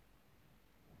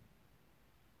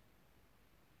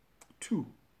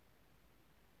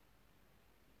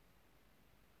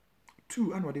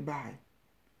 and what they buy.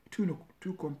 2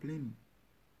 complaining.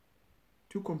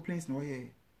 2 complaints no yeah.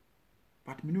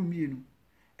 But me no mienu.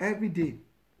 Every day.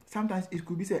 Sometimes it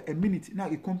could be say a minute, now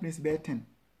it complains by 10.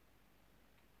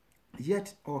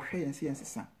 Yet, or hey and see and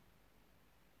say,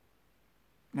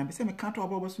 now be say me can't talk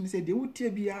about what say they would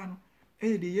tear biano.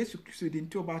 Hey, the Yesu Christo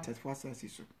didn't talk about as fast as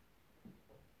so.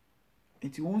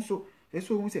 And you also, that's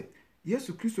what we say,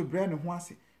 Yesu Christo brand of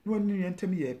once, no one knew tell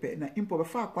me a pet, and import a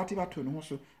far party to no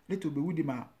so little be with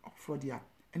him for the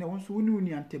and I want to knew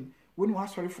near them when you are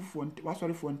sorry for one, was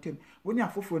sorry for one tem, when you are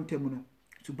for one temuno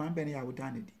to Bambani, I would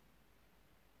done it.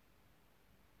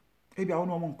 Ebi awo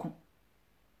no monko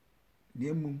na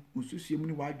emum ususu emu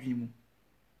ni wadwen mu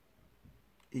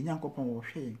enyankopon wo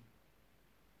hwe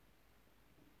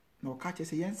na o ka che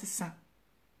se yensesa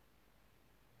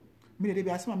me de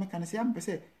bi asema me kan se am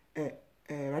pese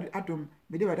Adam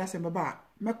me de wada asema ba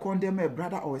me condemn a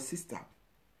brother or a sister.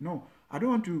 No, I don't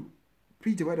want to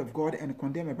preach the word of God and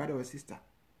condemn a brother or a sister,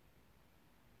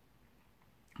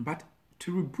 but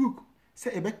to rebuke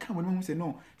say ebe kan wonu say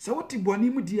no say what boni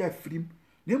mu di afrim.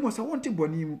 Nemo sa wonte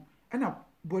boni mu ana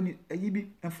boni ayibi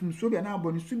enfumso bia na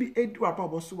boni su bi edu apa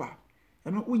boso a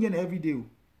eno unye na everyday o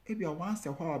e bia once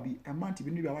a while bi a month bi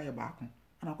no bia wa ba ko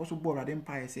ana koso bo rade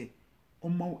mpa say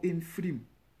omma enfrim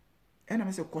ena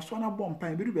me say koso na bo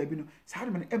mpa bi du ba bi no sa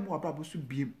de me emu aba boso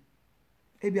biem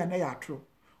e bia na ya atro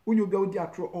unye obi odi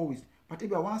atro always but e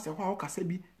bia once a while kasa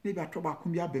bi na bia atro ba ko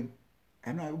bi abem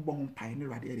eno a bo mpa ni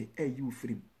rade e yi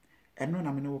ufrim eno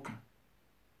na me no ka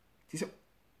ti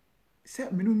say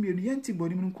minu mienu yenti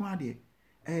boni mu nko ade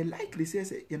likely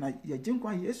says na ye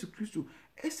jinkwa Yesu Kristo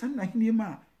esan na hini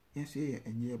ma yenso ye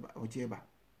enye ba ojeba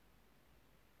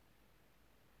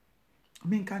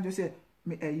me kan jo say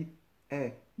me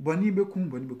boni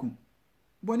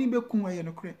bekum aye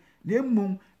no kre na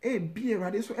emmom bi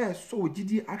Awurade so so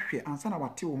ogidi ahwe ansa na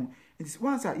wate wo ho it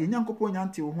once ye nyankopon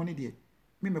nyante wo ho ne de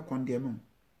me condemn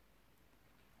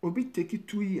obi take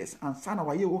 2 years ansa na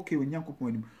waye okay wo nyankopon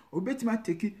anim obetima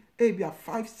take be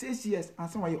 5-6 years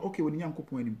ansa waye okay wo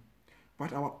nyankopon anim.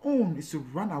 But our own is to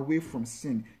run away from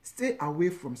sin, stay away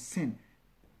from sin.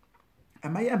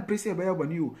 Am I impressed by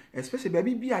you, especially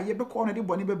baby be a ye be corner the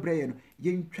bonny be brain,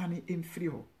 ye ntwane emfiri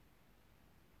ho.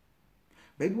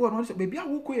 Baby one also baby a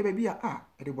wuko ye baby a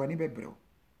the bonny be bro.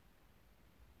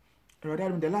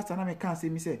 Rather the last time I can say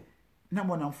me say na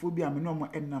mo nam phobia me no mo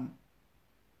enam.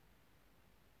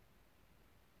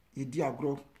 Ye di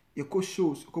agro, ye ko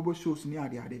shows, ko shows ni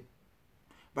ade.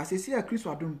 But say see a Christ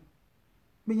adom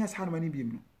menya sa no mani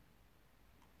biem no.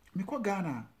 Me ko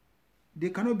Ghana, they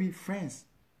cannot be friends.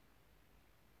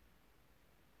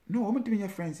 No, I'm not doing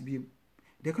friends biem.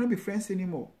 They cannot be friends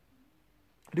anymore.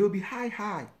 They will be hi,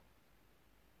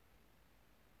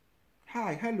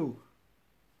 hello.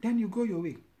 Then you go your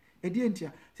way.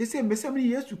 Edientia, say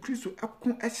mesemni Yesu Kristo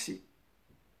akon ehye.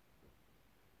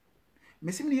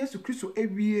 Mesemni Yesu Kristo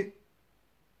ewie.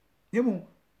 Yemu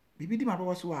bibi di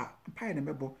mabwa so a mpa na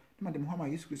mebo na dem homa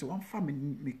Yesu Kristo wan fa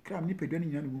me kram ni pedua ni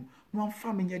nyina no no wan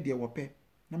fa me nye de wope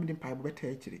na me dem pa bo beta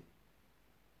akire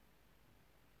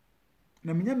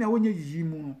na menyame a wonye yiyi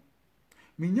mu no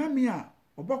menyame a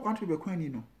obokwanto be kwani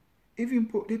no even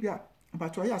po de bia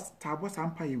mpato ya tabo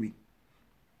sampa yewe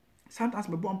sometimes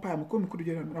me bon pa me ko me kudu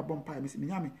je na bon pa me se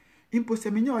menyame impo se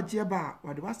menye oje ba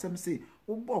wade wasem se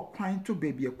wo bo kwan to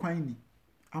baby kwan ni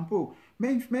ampo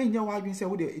men nya wa adwin se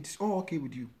wo de it's all okay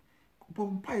with you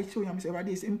bon pa e show yam se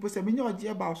Awurade se impo se menye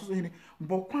oje ba so hene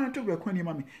bo kwan to be kwan ni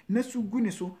mame na su gu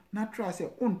ni so na tra se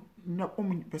on na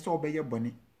pese obeye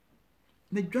bone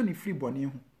na dwane free bone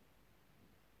ho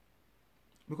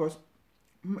because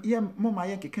mama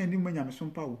ye kekan ni manyame so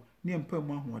mpa wo ne mpa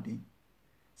mu ahoden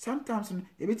sometimes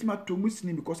e betima to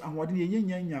musini because ahoden ye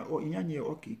nyanya or nyanya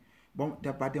okay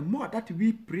but the more that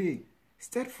we pray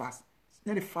steadfast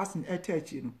na the fasting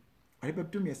church no ari be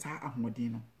dum ye sa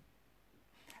ahoden no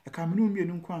e ka menu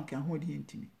mienu nko anka ahoden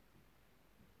ntimi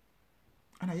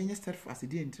ana ye steadfast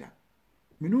di entra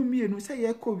menu mienu say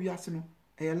ye ko wiase no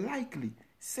e likely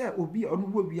say obi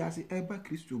onu wo wiase e ba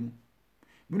Kristo mu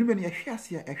menu be ne ye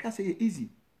hwase ye easy.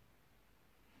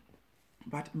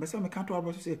 But me can't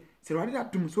about say Awurade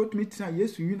that dum so to me tina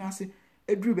Yesu yinase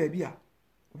edru ba bia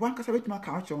one kasa betima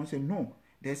ka acho say no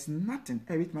there's nothing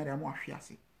everything ma mo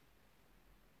ahwe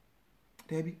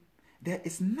there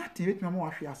is nothing everything mo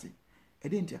ahwe ase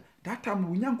edentia that time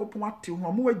wo nyankopon ate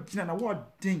ho mo wagina na wo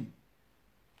den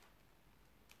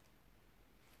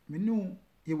menu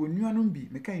ye wo nuanum bi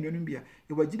me kan nuanum bi a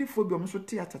ye wagide phobia mo so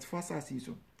te atatfo asase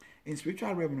so in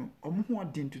spiritual realm no omo ho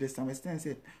odin to the some extent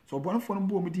say so obonfo no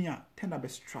bo omo din a tend to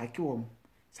strike wo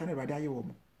sane Awurade aye wo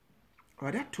mo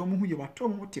Awurade to omo ho ye wato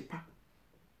omo tepa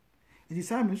enti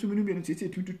sa me so menu bi no tete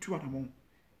tututu anamo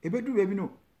ebedu ba bi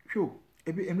no hwo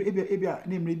ebe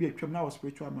na emre bi atwam na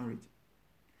spiritual marriage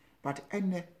but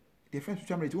enne the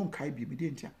spiritual marriage won kai bi me dey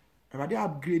ntia Awurade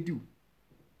upgrade you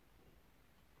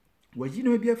waji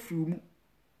no bi afiri mu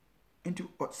into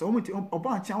so much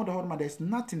oba chan wo da ho ma there's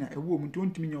nothing a wo mu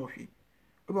ntimi nya ohwe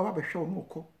oba ba behwe no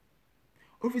okọ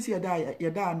ofisi ya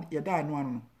da no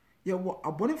ano ye wo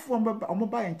abonefo omo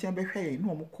ba ye nchen behwe ye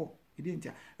no omo kọ edi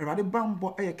ntia Awurade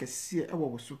bambo eye kese e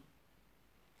wo so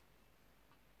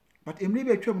but emre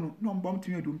be atwam no no mbom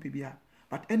timi adum pe bia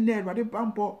but enne Awurade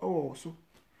bambo wo so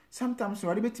sometimes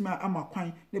Awurade betima ama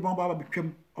kwan ne bambo ba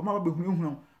betwam omo ba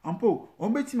behunu ampo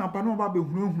omo betima ba no ba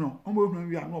behunu omo behunu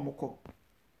wi a no omo kọ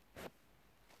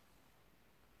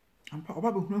ampa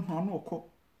oba behunu no okọ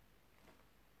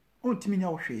on timi nya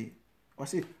wo hwe o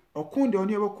se okun de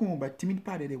oni ebekun ba timi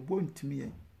pa de bo ntimi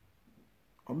ye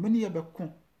o mani ye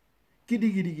bekun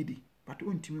gidi but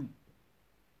on timi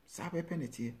sa be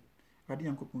penete Awurade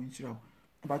yankopon nchirawo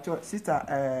but your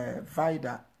sister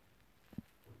Vida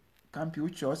Campi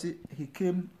which also he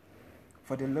came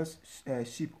for the lost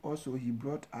sheep also he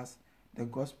brought us the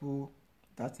gospel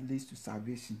that leads to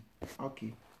salvation.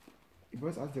 Okay, he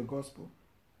brought us the gospel.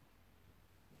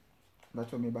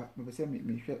 But me say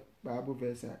me hwe Bible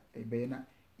verse e be na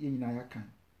ye nyina ya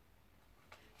kan.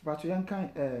 But yan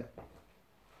kan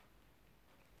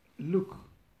Luke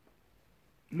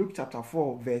chapter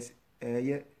 4 verse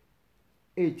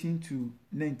 18 to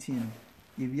 19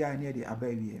 ye we are near the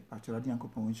abawie but Awurade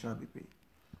yankopon nshira bebre.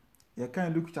 Ye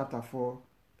kan Luke chapter 4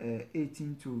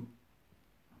 18 to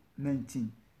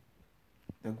 19.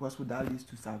 The gospel that leads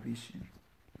to salvation.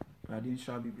 Radin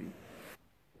shall be brave.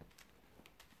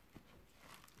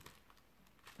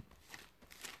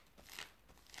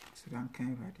 So I'm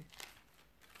kind ready.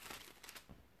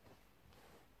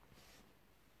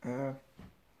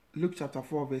 Luke chapter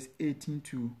 4 verse 18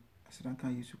 to so I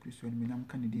can use Christ when I'm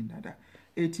Canadian dada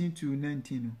 18 to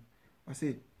 19. I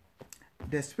say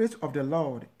the Spirit of the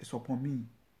Lord is upon me,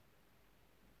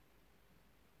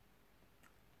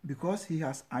 because he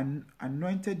has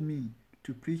anointed me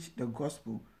to preach the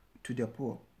gospel to the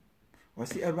poor. Or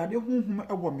see, everybody whom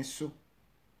I want me so.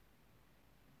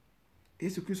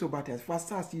 It's a Christ about as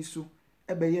fast as he so.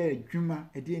 Ebeye dreamer,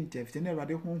 a dear interest, and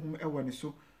everybody whom I want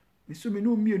so. Me so me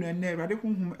no me and everybody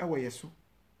whom I want so.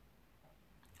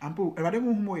 Ampo, everybody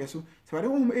whom I so. So I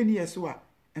don't whom any so.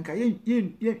 And can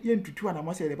yen to 2 and I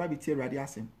must say the Bible tear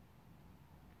radiasem.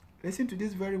 Listen to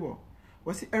this very well.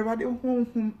 Was it everybody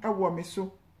whom I want me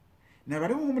so? Never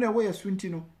the woman away as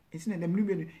Swintino, it's in the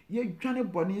Mlumen, ye Johnny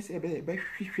Bonnie's a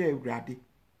share grady.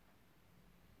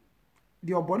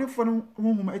 The bonnet for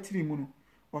whom I tell you,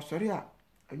 or sorry, a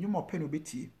new more pen of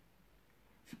bitty.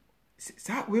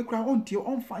 Sat we cry on to your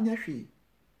own fine yashi.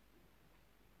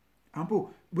 Ampo,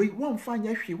 we won't find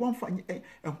yashi, won't find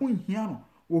a whom hiano,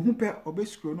 or whom pair or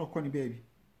best screw no conny baby.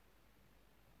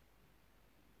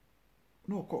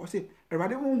 No, I say, a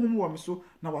rather whom was so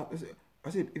now. I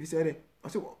said, if he said it, I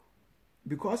said,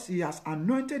 because he has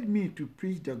anointed me to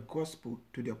preach the gospel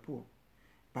to the poor.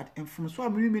 But and from so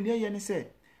many say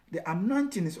the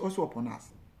anointing is also upon us.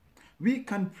 We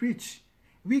can preach,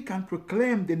 we can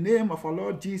proclaim the name of our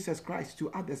Lord Jesus Christ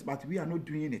to others, but we are not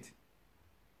doing it.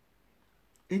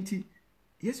 Enti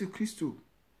Yesu Christo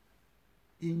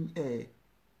in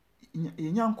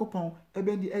Yankopon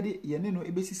ebendi ede yene no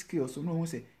ebesi skills no ho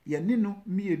say yene no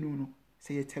mienu no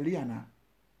say yeteliana.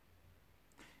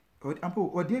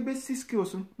 Ampo or de basic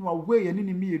skills no way and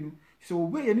any mienu so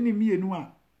way and any mienu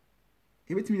a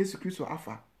ebetimi Yesu Kristo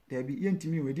afa there be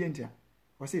yentimi we dientia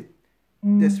was it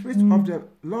the Spirit of the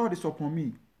Lord is upon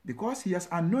me, because he has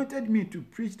anointed me to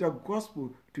preach the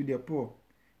gospel to the poor.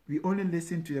 We only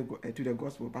listen to the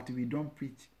gospel, but we don't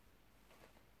preach.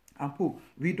 Ampo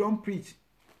we don't preach.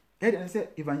 And say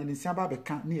evangelist aba be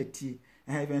kan na etie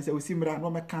even say osimra no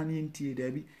me kan na entie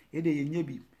there be e de yenye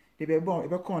bi they be born,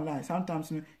 ebe come online.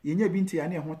 Sometimes no yenye bi ntia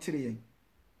na ho kire yen.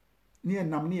 Ne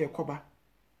enam ne yekoba.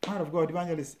 Man of God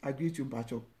evangelist agree to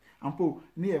mpacho. Ampo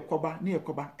ne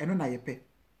yekoba eno na yepe.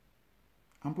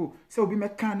 Ampo say obi me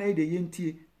kan na de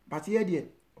yentie, but here the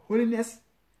holiness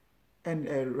and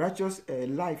righteous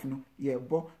life no ye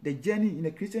bo the journey in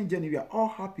the Christian journey, we are all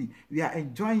happy, we are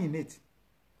enjoying it.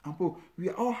 Ampo we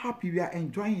are all happy, we are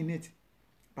enjoying it,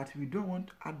 but we don't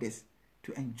want others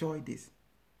to enjoy this.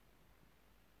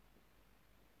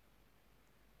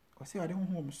 I say I don't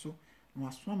home so no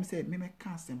aswam say me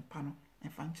can sempa no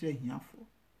emfa nkire hiafo.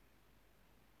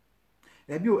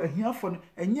 There be a hiafo no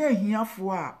enye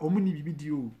hiafo a omuni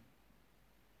bibidi o.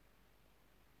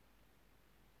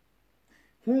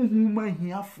 Ma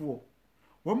hiafo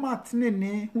wo ma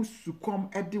tenene hu sukom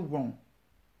ede won.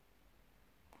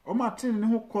 O ma tenene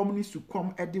hu kom ni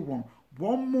sukom ede won.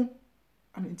 Won mo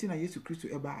an intina Yesu Kristo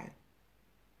ebae.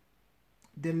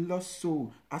 The lost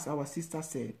soul, as our sister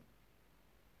said.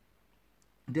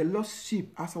 The lost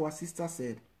sheep, as our sister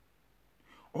said.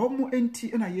 Omo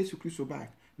enti na Yesu Kristo bai.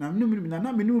 Na menu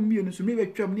na menu mi no so me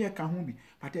betwam ne ka ho bi.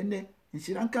 But ene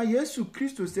nchiranka Yesu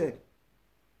Kristo said,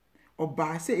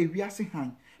 Oba se ewiase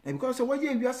han. Na because so waye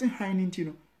ewiase han ni nti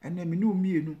no, ene menu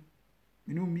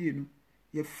mienu.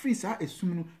 Ye free sa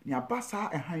esum no, ni aba sa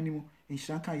han ni mu,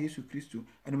 nchiranka Yesu Kristo.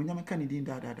 Ene munyam ka ni din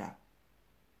da.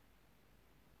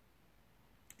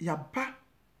 Ya ba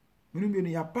menu mienu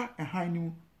ya ba han ni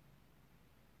mu.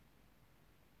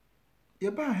 Ye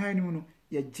ba han ni mu no,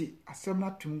 ye ji asem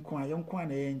na tum kwa ye nkwa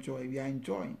na ye enjoy. We are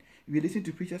enjoying. We listen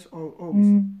to preachers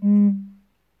always.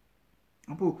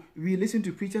 We listen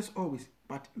to preachers always,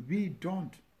 but we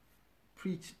don't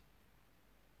preach.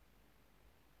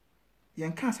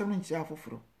 Yen kan asem no nchi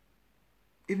afoforo.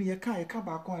 Even ye kan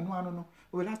ba kon eno ano no.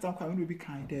 We last time we be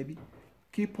kind there be.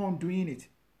 Keep on doing it.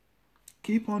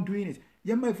 Keep on doing it.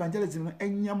 Yema evangelism no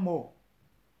enya more.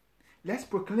 Let's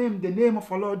proclaim the name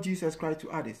of our Lord Jesus Christ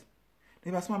to others.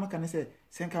 Never smama can say,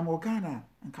 Senka Morgana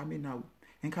and come in now.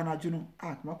 And can I juno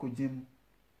Mako Jim.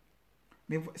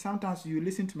 Sometimes you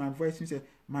listen to my voice and say,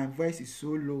 my voice is so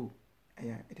low.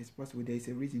 Yeah, it is possible there is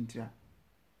a reason to that.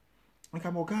 And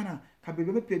come Morgana, can be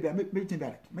making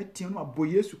that. Met you know, boy,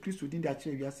 yes, Christ within that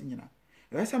chair we are singing.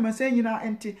 As I'm saying, you know,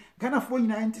 empty, Ghana for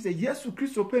you, and say, yes,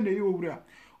 Christ open the you.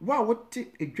 Wow, what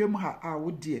take a dream I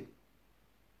would dear.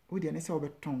 Would the answer of a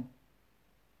tongue?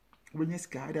 When you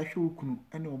sky, that show kunu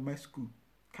and no my school.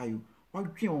 Kayo,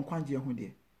 what dream on Kwanji and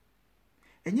Hunde?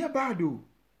 And ye bado.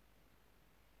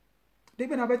 They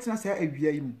been a better say a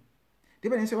view. They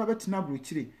been say a better number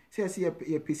chili. Say, I see a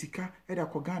pesica, Eda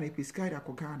Kogana, pesca, Eda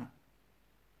Kogana.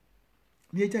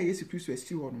 Neja Yesu Christ was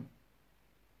still on.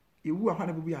 You were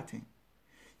 100 be at him.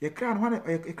 Your crown, one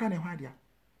a crown and hadia.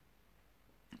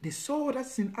 The soul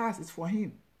that's in us is for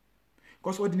him.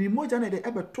 Because what the emotion they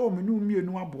ever told me,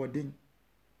 no boarding.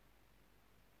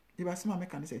 The Basma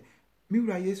can say,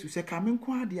 Mira Yesu say, come in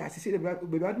quadia, as he said, the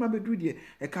bad man do dear,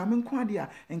 a come quadia,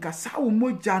 and Casao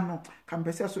Mojano, can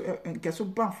be so and Casso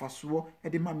Banfaswo,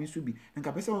 and the mammy subi, and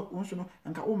Capesso Onsono,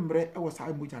 and Caombre, I was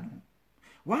high Mojano.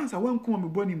 Once I won't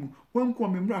come bonimu, won't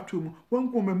come in ratum,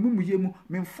 won't come and mumu yemu,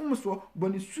 men fumso,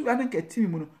 bonisu, and get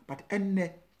timuno, but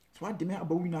enne. So what the man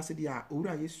about winner said, ya,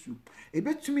 Ura Yesu. A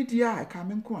bet to me, dear, I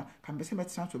come in qua, can be some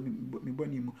chance of me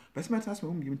bonimu, but my chance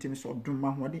will be intimate so drum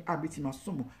man, what the abbot in my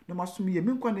sumo, no must me a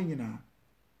minquanina.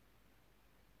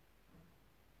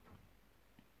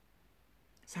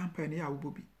 Some penny I will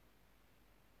be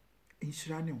in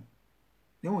Shirano.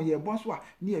 No, ye boss wa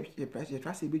near a price, a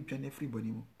trust a big journey free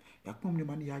bonimu. Ya come the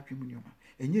money I dream,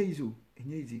 and ye is,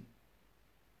 and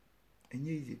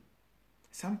ye.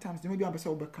 Sometimes there may be a better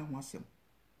overcome oneself.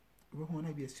 We want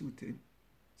to be a suit.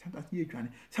 Sometimes you trying.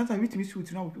 Sometimes we to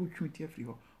suit now we shoot here free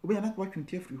ho. We are not watching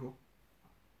here free ho.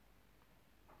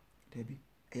 Debbie,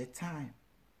 a time.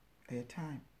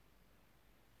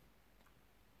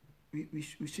 We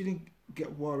shouldn't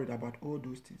get worried about all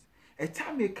those things. A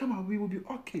time may come and we will be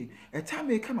okay. A time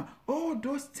may come and all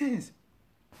those things.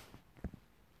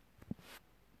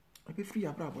 A bit free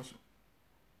abraboso.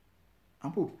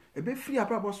 And Pope, a bit free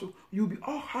abraboso, you'll be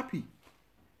all happy.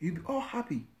 You'll be all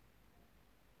happy.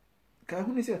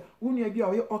 Who say, "Who be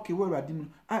okay, where I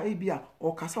didn't, I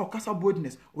or Casa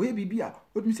boldness, or Bibia,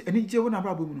 what means any Jewana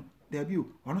Babuno, there be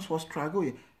honest for struggle.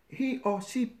 He or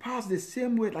she passed the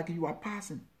same way like you are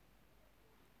passing.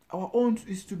 Our own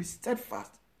is to be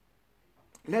steadfast.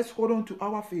 Let's hold on to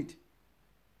our faith.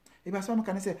 If someone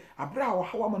can say, Abra or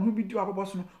how man who be do our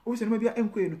boss, who say maybe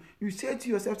I'm you say to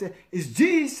yourself, is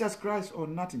Jesus Christ or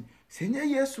nothing? Say,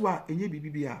 yes, you are, and ye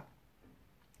Bibia.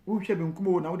 Who shall be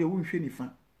come now, they won't show any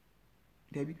fan.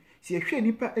 Debbie, see a share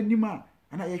nipper anima,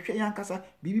 and I share Yankasa,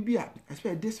 Bibia, I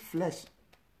swear this flesh.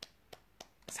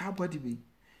 Sa body be.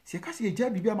 See a cassie a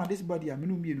jab bibia this body, a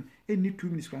minimum, any 2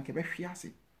 minutes crank a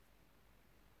fiasse.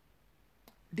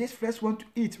 This flesh want to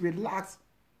eat, relax.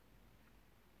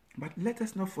 But let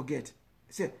us not forget.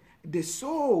 Say the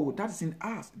soul that is in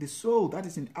us,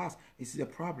 is the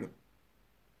problem.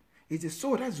 It's the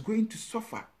soul that is going to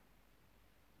suffer.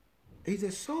 It's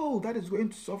the soul that is going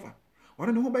to suffer. I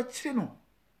don't know about chino.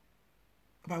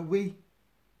 About way.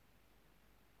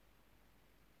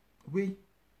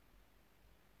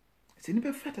 It's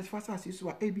never fat as fast as you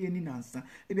saw a be any answer.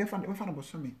 Maybe I found about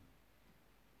something.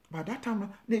 By that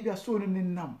time, maybe I saw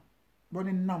in numb. But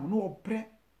in numb, no bread.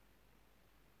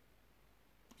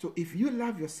 So if you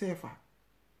love yourself,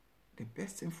 the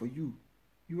best thing for you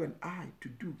and I to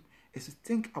do is to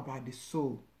think about the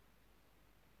soul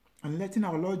and letting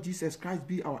our Lord Jesus Christ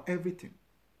be our everything.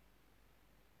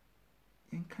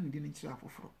 No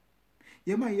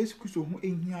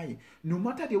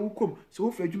matter the come, so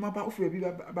if you remember, if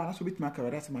you so bit my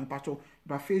career, my pastor,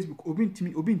 by Facebook,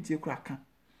 obin crack.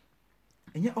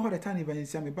 And yet all the time, even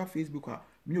in about Facebook,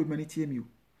 many TMU,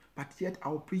 but yet I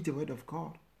will preach the word of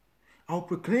God. I will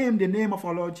proclaim the name of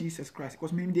our Lord Jesus Christ,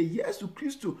 because meaning the yes to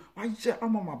Christ, why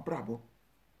am my bravo?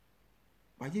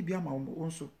 Why ye be my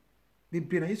also? Be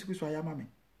brain, I used to Christ, I am mammy.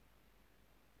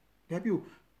 There you.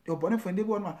 Your bonnet friend, they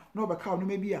won't know about cow, no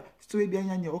maybe a story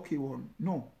behind your okay one.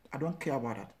 No, I don't care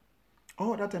about that.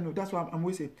 All that I know, that's why I'm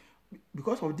always saying,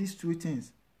 because of these two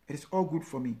things, it is all good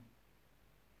for me.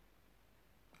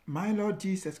 My Lord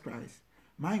Jesus Christ,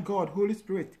 my God, Holy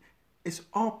Spirit, is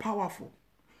all powerful.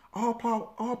 All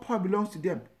power belongs to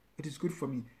them. It is good for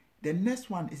me. The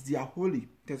next one is they are holy.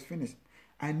 It is finished.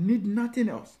 I need nothing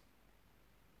else.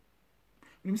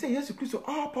 When you say yes to Christ,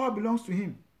 all power belongs to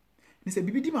him. He said,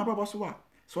 Bibi di ma brother so.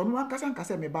 So no one can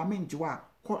say me ba me njiwa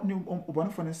ko ne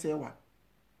obonefo ne say wa.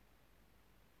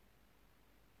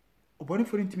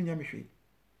 Obonefo ntimi nya mehwe.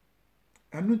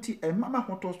 Anu ti mama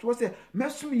hoto so say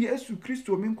mesum Yesu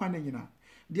Kristo me nkwa na nyina.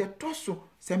 De toso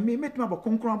se me metima ba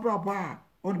konkron brabo a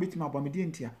on metima ba me de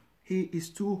ntia. He is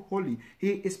too holy. He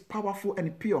is powerful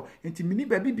and pure. Enti mini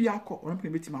ba bibia akọ on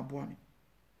metima bo me.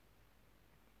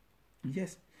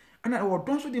 Yes. And I will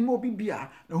don't so the more bibia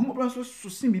na humo plan so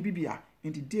sin bibia.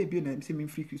 And the day be na say me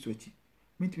free Christ echi.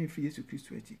 Me to me free Yesu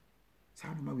Christ echi. Sa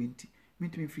no ma wenti. Me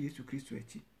to me free Yesu Christ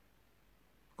echi.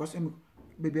 Because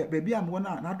baby am one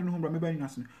na do no bra me ba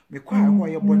nyaso me kwa ho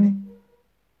ye bone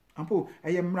ampo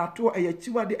eye mrato eye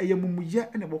chiwade eye mumuye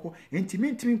ene boko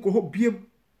entimi nko ho biem.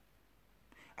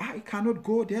 I cannot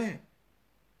go there.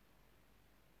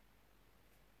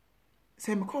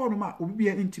 Say me call no ma obi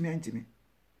bia intimi.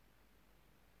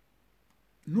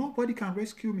 Nobody can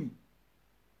rescue me.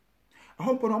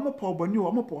 Ahompo no mo po boni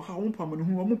o mo po ha mo pa mo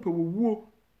hu o mo pe wuo.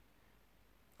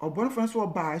 Obon fan so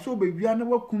ba so be wia na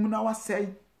wakum na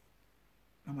wasai.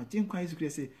 Na ma jinkwa Yesu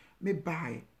Kristo say me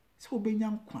bai so be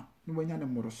nya nkwa no wanya ne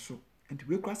moroso. And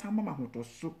we cross am ma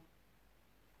hotoso.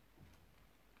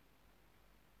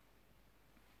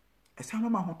 Esa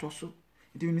ma hotoso.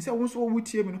 Nti we say won so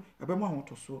wutie me no ebe ma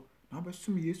hotoso. Na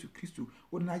obesum Yesu Kristo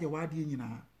wo na ye wade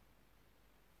nyina.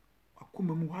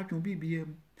 Akoma mu wadwon bibia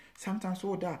mu. Sometimes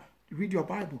so that read your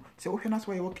Bible. Say okay that's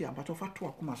why you okay but of fatu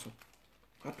akoma so.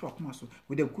 Fatu akoma so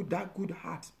with a good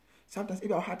heart. Sometimes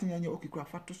if our heart nyanya okay kura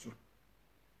fatu so.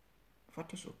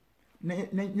 Fatu so. Na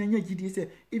gidi say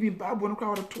even Bible no kura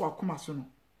wada to akoma so no.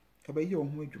 Ebe ye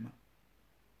ohun adwuma.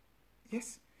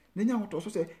 Yes. Nanya what also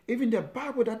say even the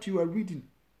Bible that you are reading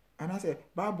and I say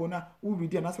Bible na who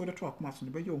read and I say wada to akoma so no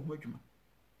ebe ye ohun adwuma.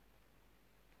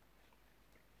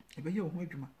 Ebe ye ohun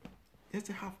adwuma. Just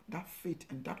to have that faith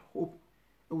and that hope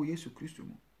oh Yesu Kristo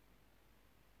mo.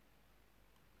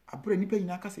 Abure nipa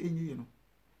nyina ka say enye no.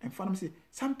 And for them say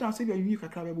sometimes say you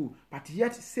kakra bebo but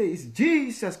yet say it's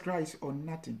Jesus Christ or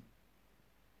nothing.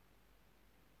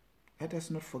 Let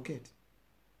us not forget.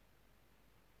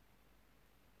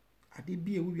 Ade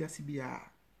bi e wo wiase bia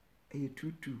e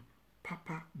tutu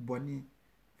papa boni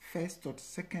first thought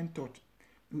second thought.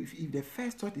 If the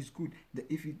first thought is good,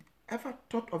 if you ever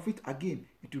thought of it again,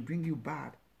 it will bring you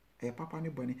bad. Papa ne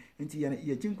boni enti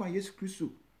ye jinkwa Yesu Kristo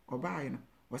obaye no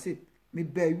wo say me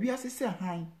ba wiase se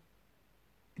han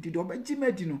enti do obaji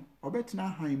madi no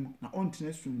obetena han mu na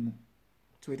ontena sum mu.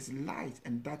 So it is light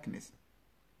and darkness.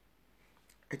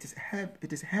 It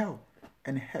is hell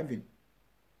and heaven.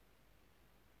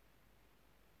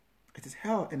 It is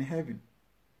hell and heaven.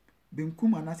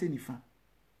 Benkum anase nifa.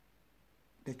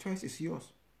 The choice is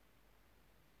yours.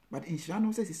 But in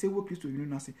Shano says he say wo Kristo you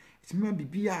know say it's me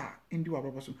bibia indi wa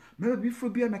babo so me be fro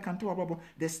bia me kanto wa babo.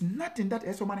 There's nothing that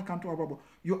else man kanto wa babo.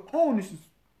 Your own is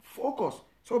focus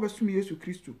so be sumi Yesu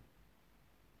Kristo.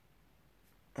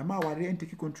 Ema ware and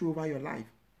take control over your life.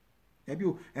 Ebi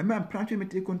o ema mpranche me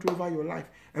take control over your life.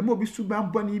 Ema obi suban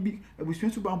boni bi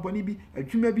ebusun suban boni bi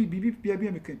adwuma bi bibi bia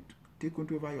me can take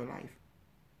control over your life.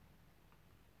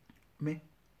 Me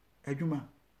adwuma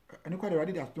ene kwa de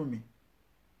ready that to me.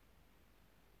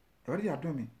 Already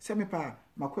adom me. Say me pa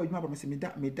makwa adwuma ba me se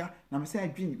meda na me say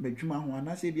adwin madwuma ho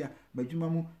ana se bia madwuma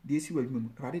mu de esi wadwuma mu.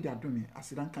 Already adom me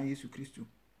asidan kan Yesu Kristo.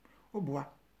 Oboa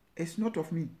it's not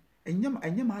of me.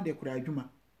 Enyam ade kura adwuma.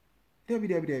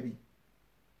 Debi.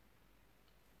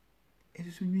 It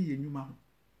is nwi ye nwuma ho.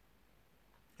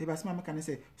 E ba sema me kan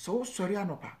say so sorry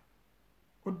anopa.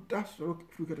 O da so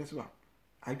fukete so ba.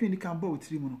 Adwin ni kan ba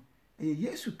otiri mu no.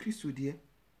 Yesu Kristo de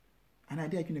ana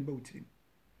ade adwin ba otiri.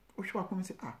 O hwa kom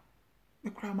say me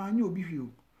kra manyo obi hwio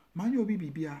manyo obi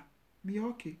bibia me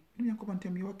okay ni yankoba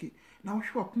ntem me okay na wo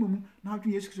hwe akoma mu na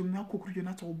adwen Yesu Kristo na kokuru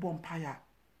na ta wo bom paya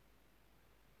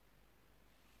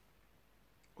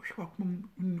wo hwe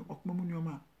akoma mu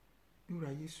nyoma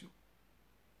ura Yesu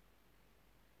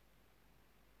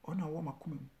ona wo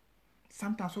makoma mu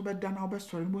sometimes wo be da na wo be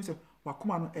sori mo say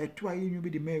wakoma no etu aye nyu bi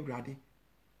de ma urade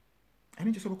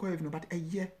ani just obekọ even but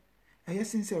eye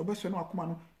since wo be sori na wakoma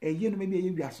no eye no me bi eye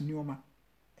wiase nyoma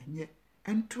enye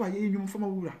entu aye nyum fama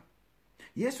wura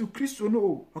Yesu Kristo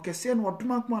no okese no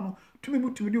oduma kuma no tumi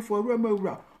mutumi di fo awura ma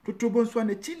wura totobo nso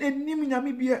na chi nanim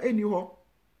nyame bia eni ho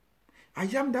I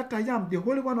am that I am the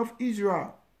Holy One of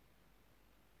Israel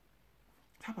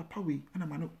tapa pawe ana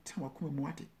mano tenwa kuma mu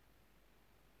ate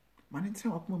mane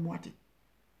tenwa kuma mu ate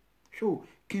show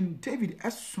King David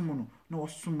assumo no na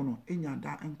osumo no enya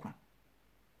da enkwa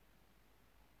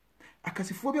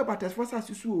akasifo bia batasfo sa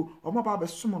susu o mo ba be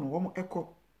sumo no wo mo ekọ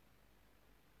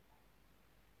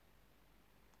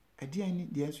adian ni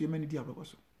de enso yemani di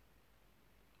ababoso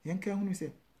yenka hunu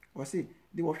se o se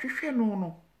de wo hwehwe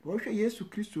no wo hwehwe Yesu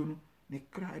Kristo no ne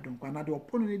kra edon kwa na de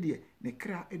opono ne de ne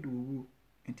kra edo wo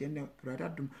enti ene rada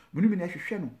dum munumi na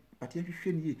hwehwe no pate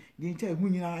hwehwe ne ye de ntia hu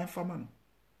nyina enfama no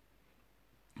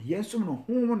Yesu no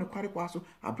hu ne kware kwa so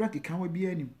abranki kan wa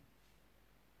bia anim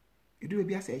edu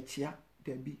bia se echia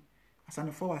da bi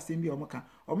asane fo wasem bia omoka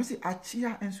omo se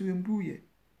achia enso embuye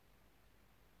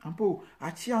ampo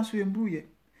achia enso embuye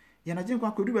yana jin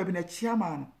kwa kodu ba bi na chia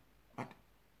ma no but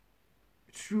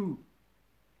through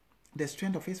the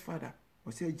strength of his father o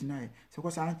say ginae so ko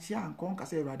sa chia ankon ka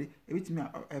say urade ebitimi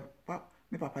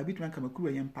me papa bit man kamakuru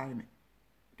a yempare me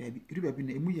Debbie, it would have been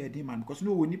a muy idea man, because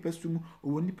no one nippers to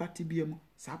only party be a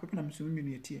sapper and I'm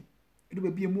swimming at here. It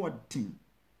will be a more thing.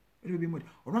 It will be more.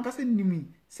 Or not, I said, me,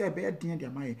 say a bad dear, dear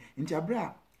my, into a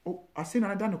bra. Oh, I say,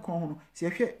 I done a corner, see, I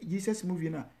hear Jesus movie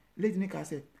now. Lady Nick, I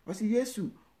say, I see, yes,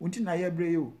 until I hear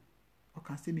brave. Or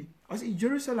can see me. I see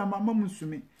Jerusalem, my mamma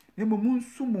swimming. Nemo moon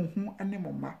sumo, and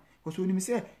nemo ma. Because when you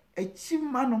say, a chief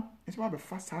man, it's about a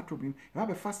fast heart to him, you have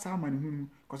a fast salmon,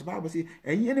 because Bible say,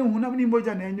 and you know, any more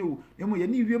than I know, you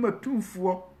need you two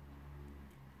for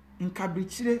in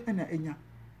Cabrichile and Enya,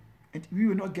 and we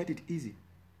will not get it easy.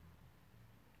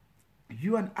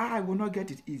 You and I will not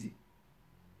get it easy.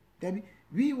 Debbie,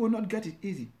 we will not get it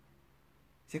easy.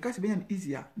 Sekas be an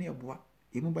easier near bois,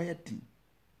 even by a thing.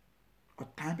 Or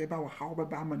time beba or how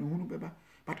beba man beba.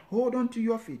 But hold on to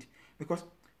your feet, because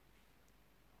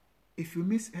if you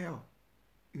miss hell,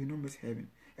 you will not miss heaven.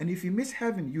 And if you miss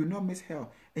heaven, you will not miss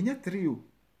hell. And yet three.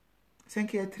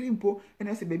 Senke a trimpo, and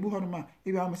I say, baby, honor,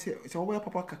 if I must say, so where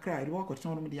papa cry, walk or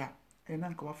some of the and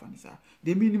uncle of Fanisa.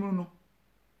 The minimum no.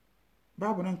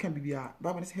 Bible can be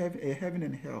Bible is heaven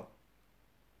and hell.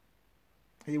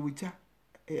 A witch,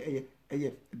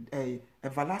 a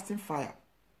everlasting fire.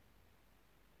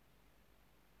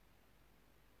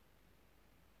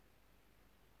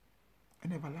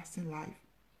 An everlasting life.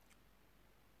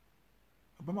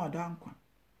 Obama dankwa.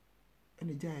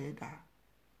 And a jay da.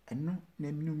 And no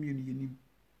name no meaning.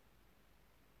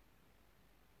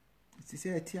 It's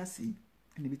say a TRC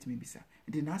and a bit me bisa.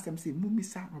 And then ask them say,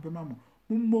 Mumisa, Obama,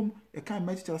 Mum, a kind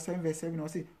match to 7 verse 7 or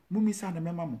say, Mumisa and a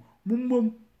mamma,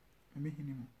 Mum, I mean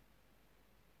him.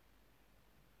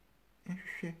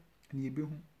 And ye be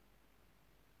home.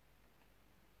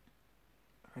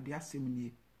 Radiasim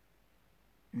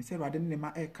ye. Say, rather than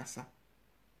my air cassa.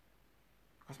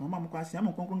 Because my mamma quite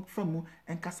young conquering from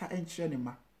and cassa ain't sharing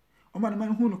ma. O man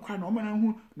who no crown, o man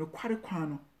who no quarry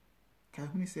crown.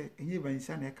 Kahuni said, and ye by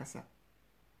son air cassa.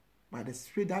 But the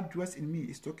spirit that dwells in me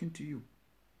is talking to you.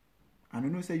 And you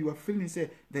know, say you are feeling, say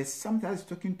there's something that is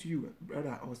talking to you,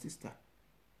 brother or sister.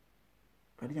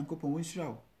 Brother Yanko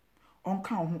Ponshrow. On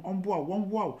count on board one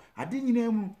wow. I didn't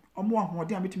know on one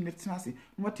damn it in the Tanasi.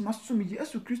 What you must assume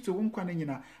yes to Christo won't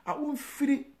canina. I won't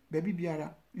free baby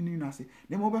biara in Nasi.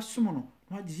 Then over Sumono.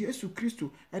 What yes to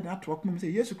Christo and not talk mum say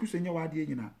yes to Christo in your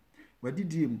idea. But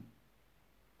did you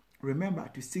remember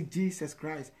to seek Jesus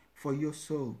Christ for your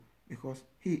soul, because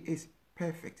he is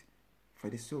perfect for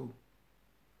the soul.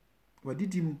 What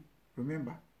did you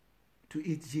remember to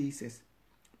eat Jesus,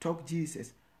 talk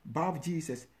Jesus, bath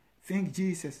Jesus, think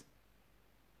Jesus,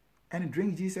 and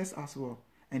drink Jesus as well.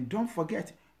 And don't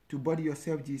forget to body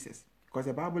yourself Jesus, because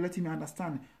the Bible let me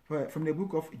understand from the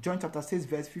book of John chapter 6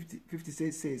 verse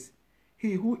 56 says,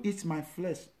 he who eats my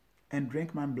flesh and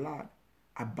drink my blood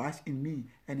abides in me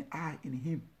and I in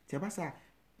him. Tebasa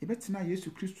ebetina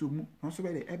Yesu Kristo mu no so be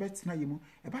de ebetina yemu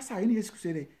ebasa ene Yesu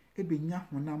Kristo de ebenya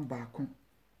honam baako.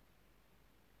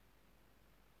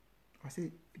 I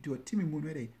say do a team mu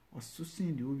no de oso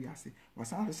sin de owi ase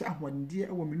wasan so ahwande e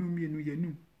wo menu mienu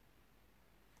yenu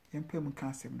yempem kan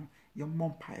asem no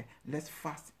yemmom pae let's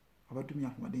fast abadum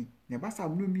ahwande ne basa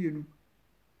menu mienu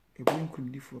ebun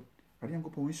kunidifo ade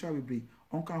yankopon nsha bebre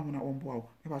onka ho na omboa wo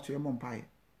e ba so yemmom pae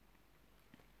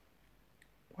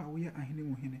kwa wo ye ahene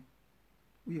mu hene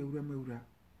wo ye wura mawura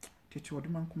tete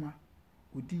oduma nkoma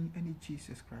odin any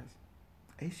Jesus Christ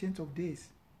ancient of days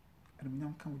and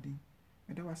mnyam kan odin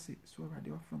da wase so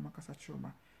awade wa from makasa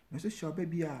choma na so sha ba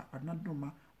bia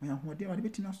adnadoma ma hode wa de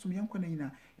betina som yankwa na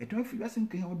nyina e don fi wase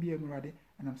nkan wa bia murade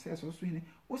anam say so so hine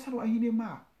wo saro ahine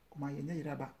ma o ma yenya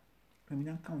yiraba na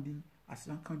mnyam kan odin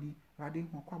asran kan odin awade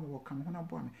ho kwa mo kan ho na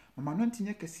bo ame mama no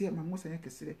ntinye kese ma mo sanye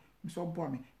kese mi so bo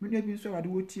ame mi nua bi so awade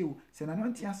wo tie wo se na no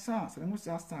ntia sa se na mo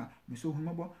sa sa mi so hu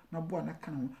mabo na bo na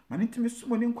kan ho ma ntimi so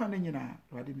mo ne nkwa na nyina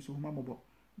awade mi so hu mabo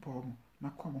bo na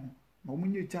kwa mo ho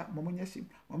mamunye ja mamunye shim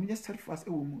mamunye sacrifice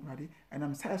ewo mu rade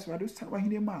anam sai so rade sa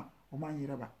wahine ma o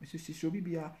manyira ba meso shisho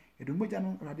bibia edomboja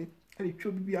no rade ali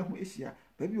twa bibia ho ehia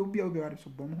ba bi obi rade so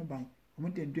bom ho ban o mo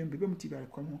den dwem bebe mti bare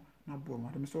kwam ho na bo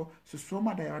ma de so so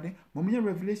ma da rade mamunye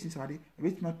revelations rade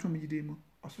ebetima to mjide mu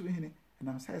oso hine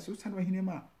anam sai so san wahine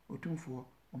ma otumfo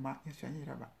o ma yesu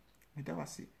anyira ba meda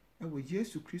wase ewo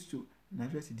Yesu Kristo na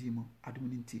resi di mu adum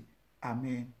nti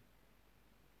amen.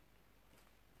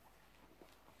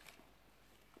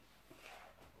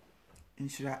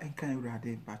 Inshira enkan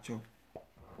urade bacho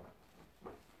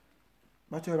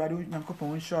urade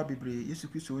nyankopon nshira bebre Yesu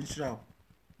Kristo nshira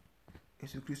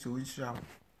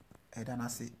edana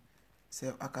se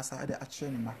akasa ade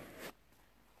achene ma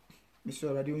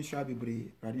misho urade nshira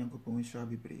bebre urade nyankopon nshira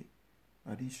bebre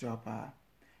urade nshira pa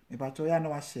me bacho ya na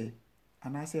wa she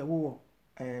anase wo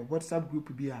WhatsApp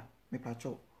group be a me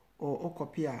pacho or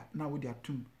copy now with your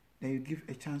tomb, then you give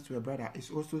a chance to a brother.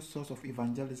 It's also source of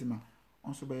evangelism.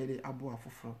 Also by the Abu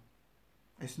Afufro.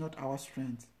 It's not our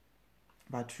strength,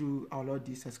 but through our Lord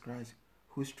Jesus Christ,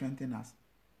 who strengthened us.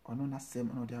 Or not as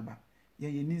same or the other. Yeah,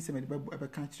 you need some ever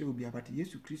country will be about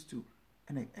Jesus Christ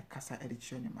and a casa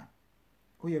edition.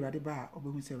 Oh, you're ready bar, or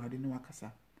we say, I didn't know a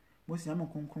casa. Most young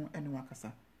concon and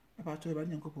wakasa. About your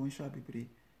running couple in shop be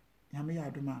Yami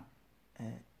Aduma,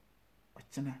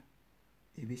 Ochana.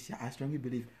 I strongly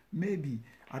believe. Maybe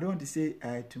I don't want to say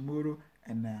tomorrow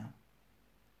and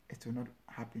it will not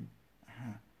happen.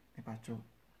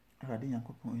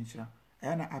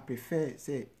 And I prefer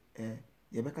say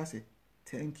Yebeka say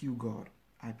thank you God.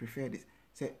 I prefer this.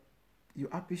 Say you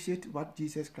appreciate what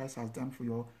Jesus Christ has done for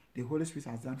you, the Holy Spirit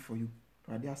has done for you.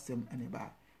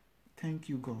 Thank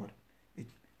you God.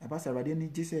 About already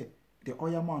need to say the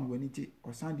oil man when it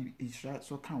or Sandy is right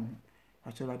so come.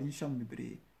 But I didn't show me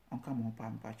brave on come on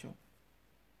palm patcho.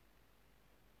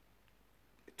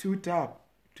 Two tap.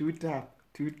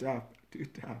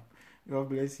 God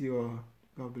bless you all.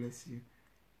 God bless you.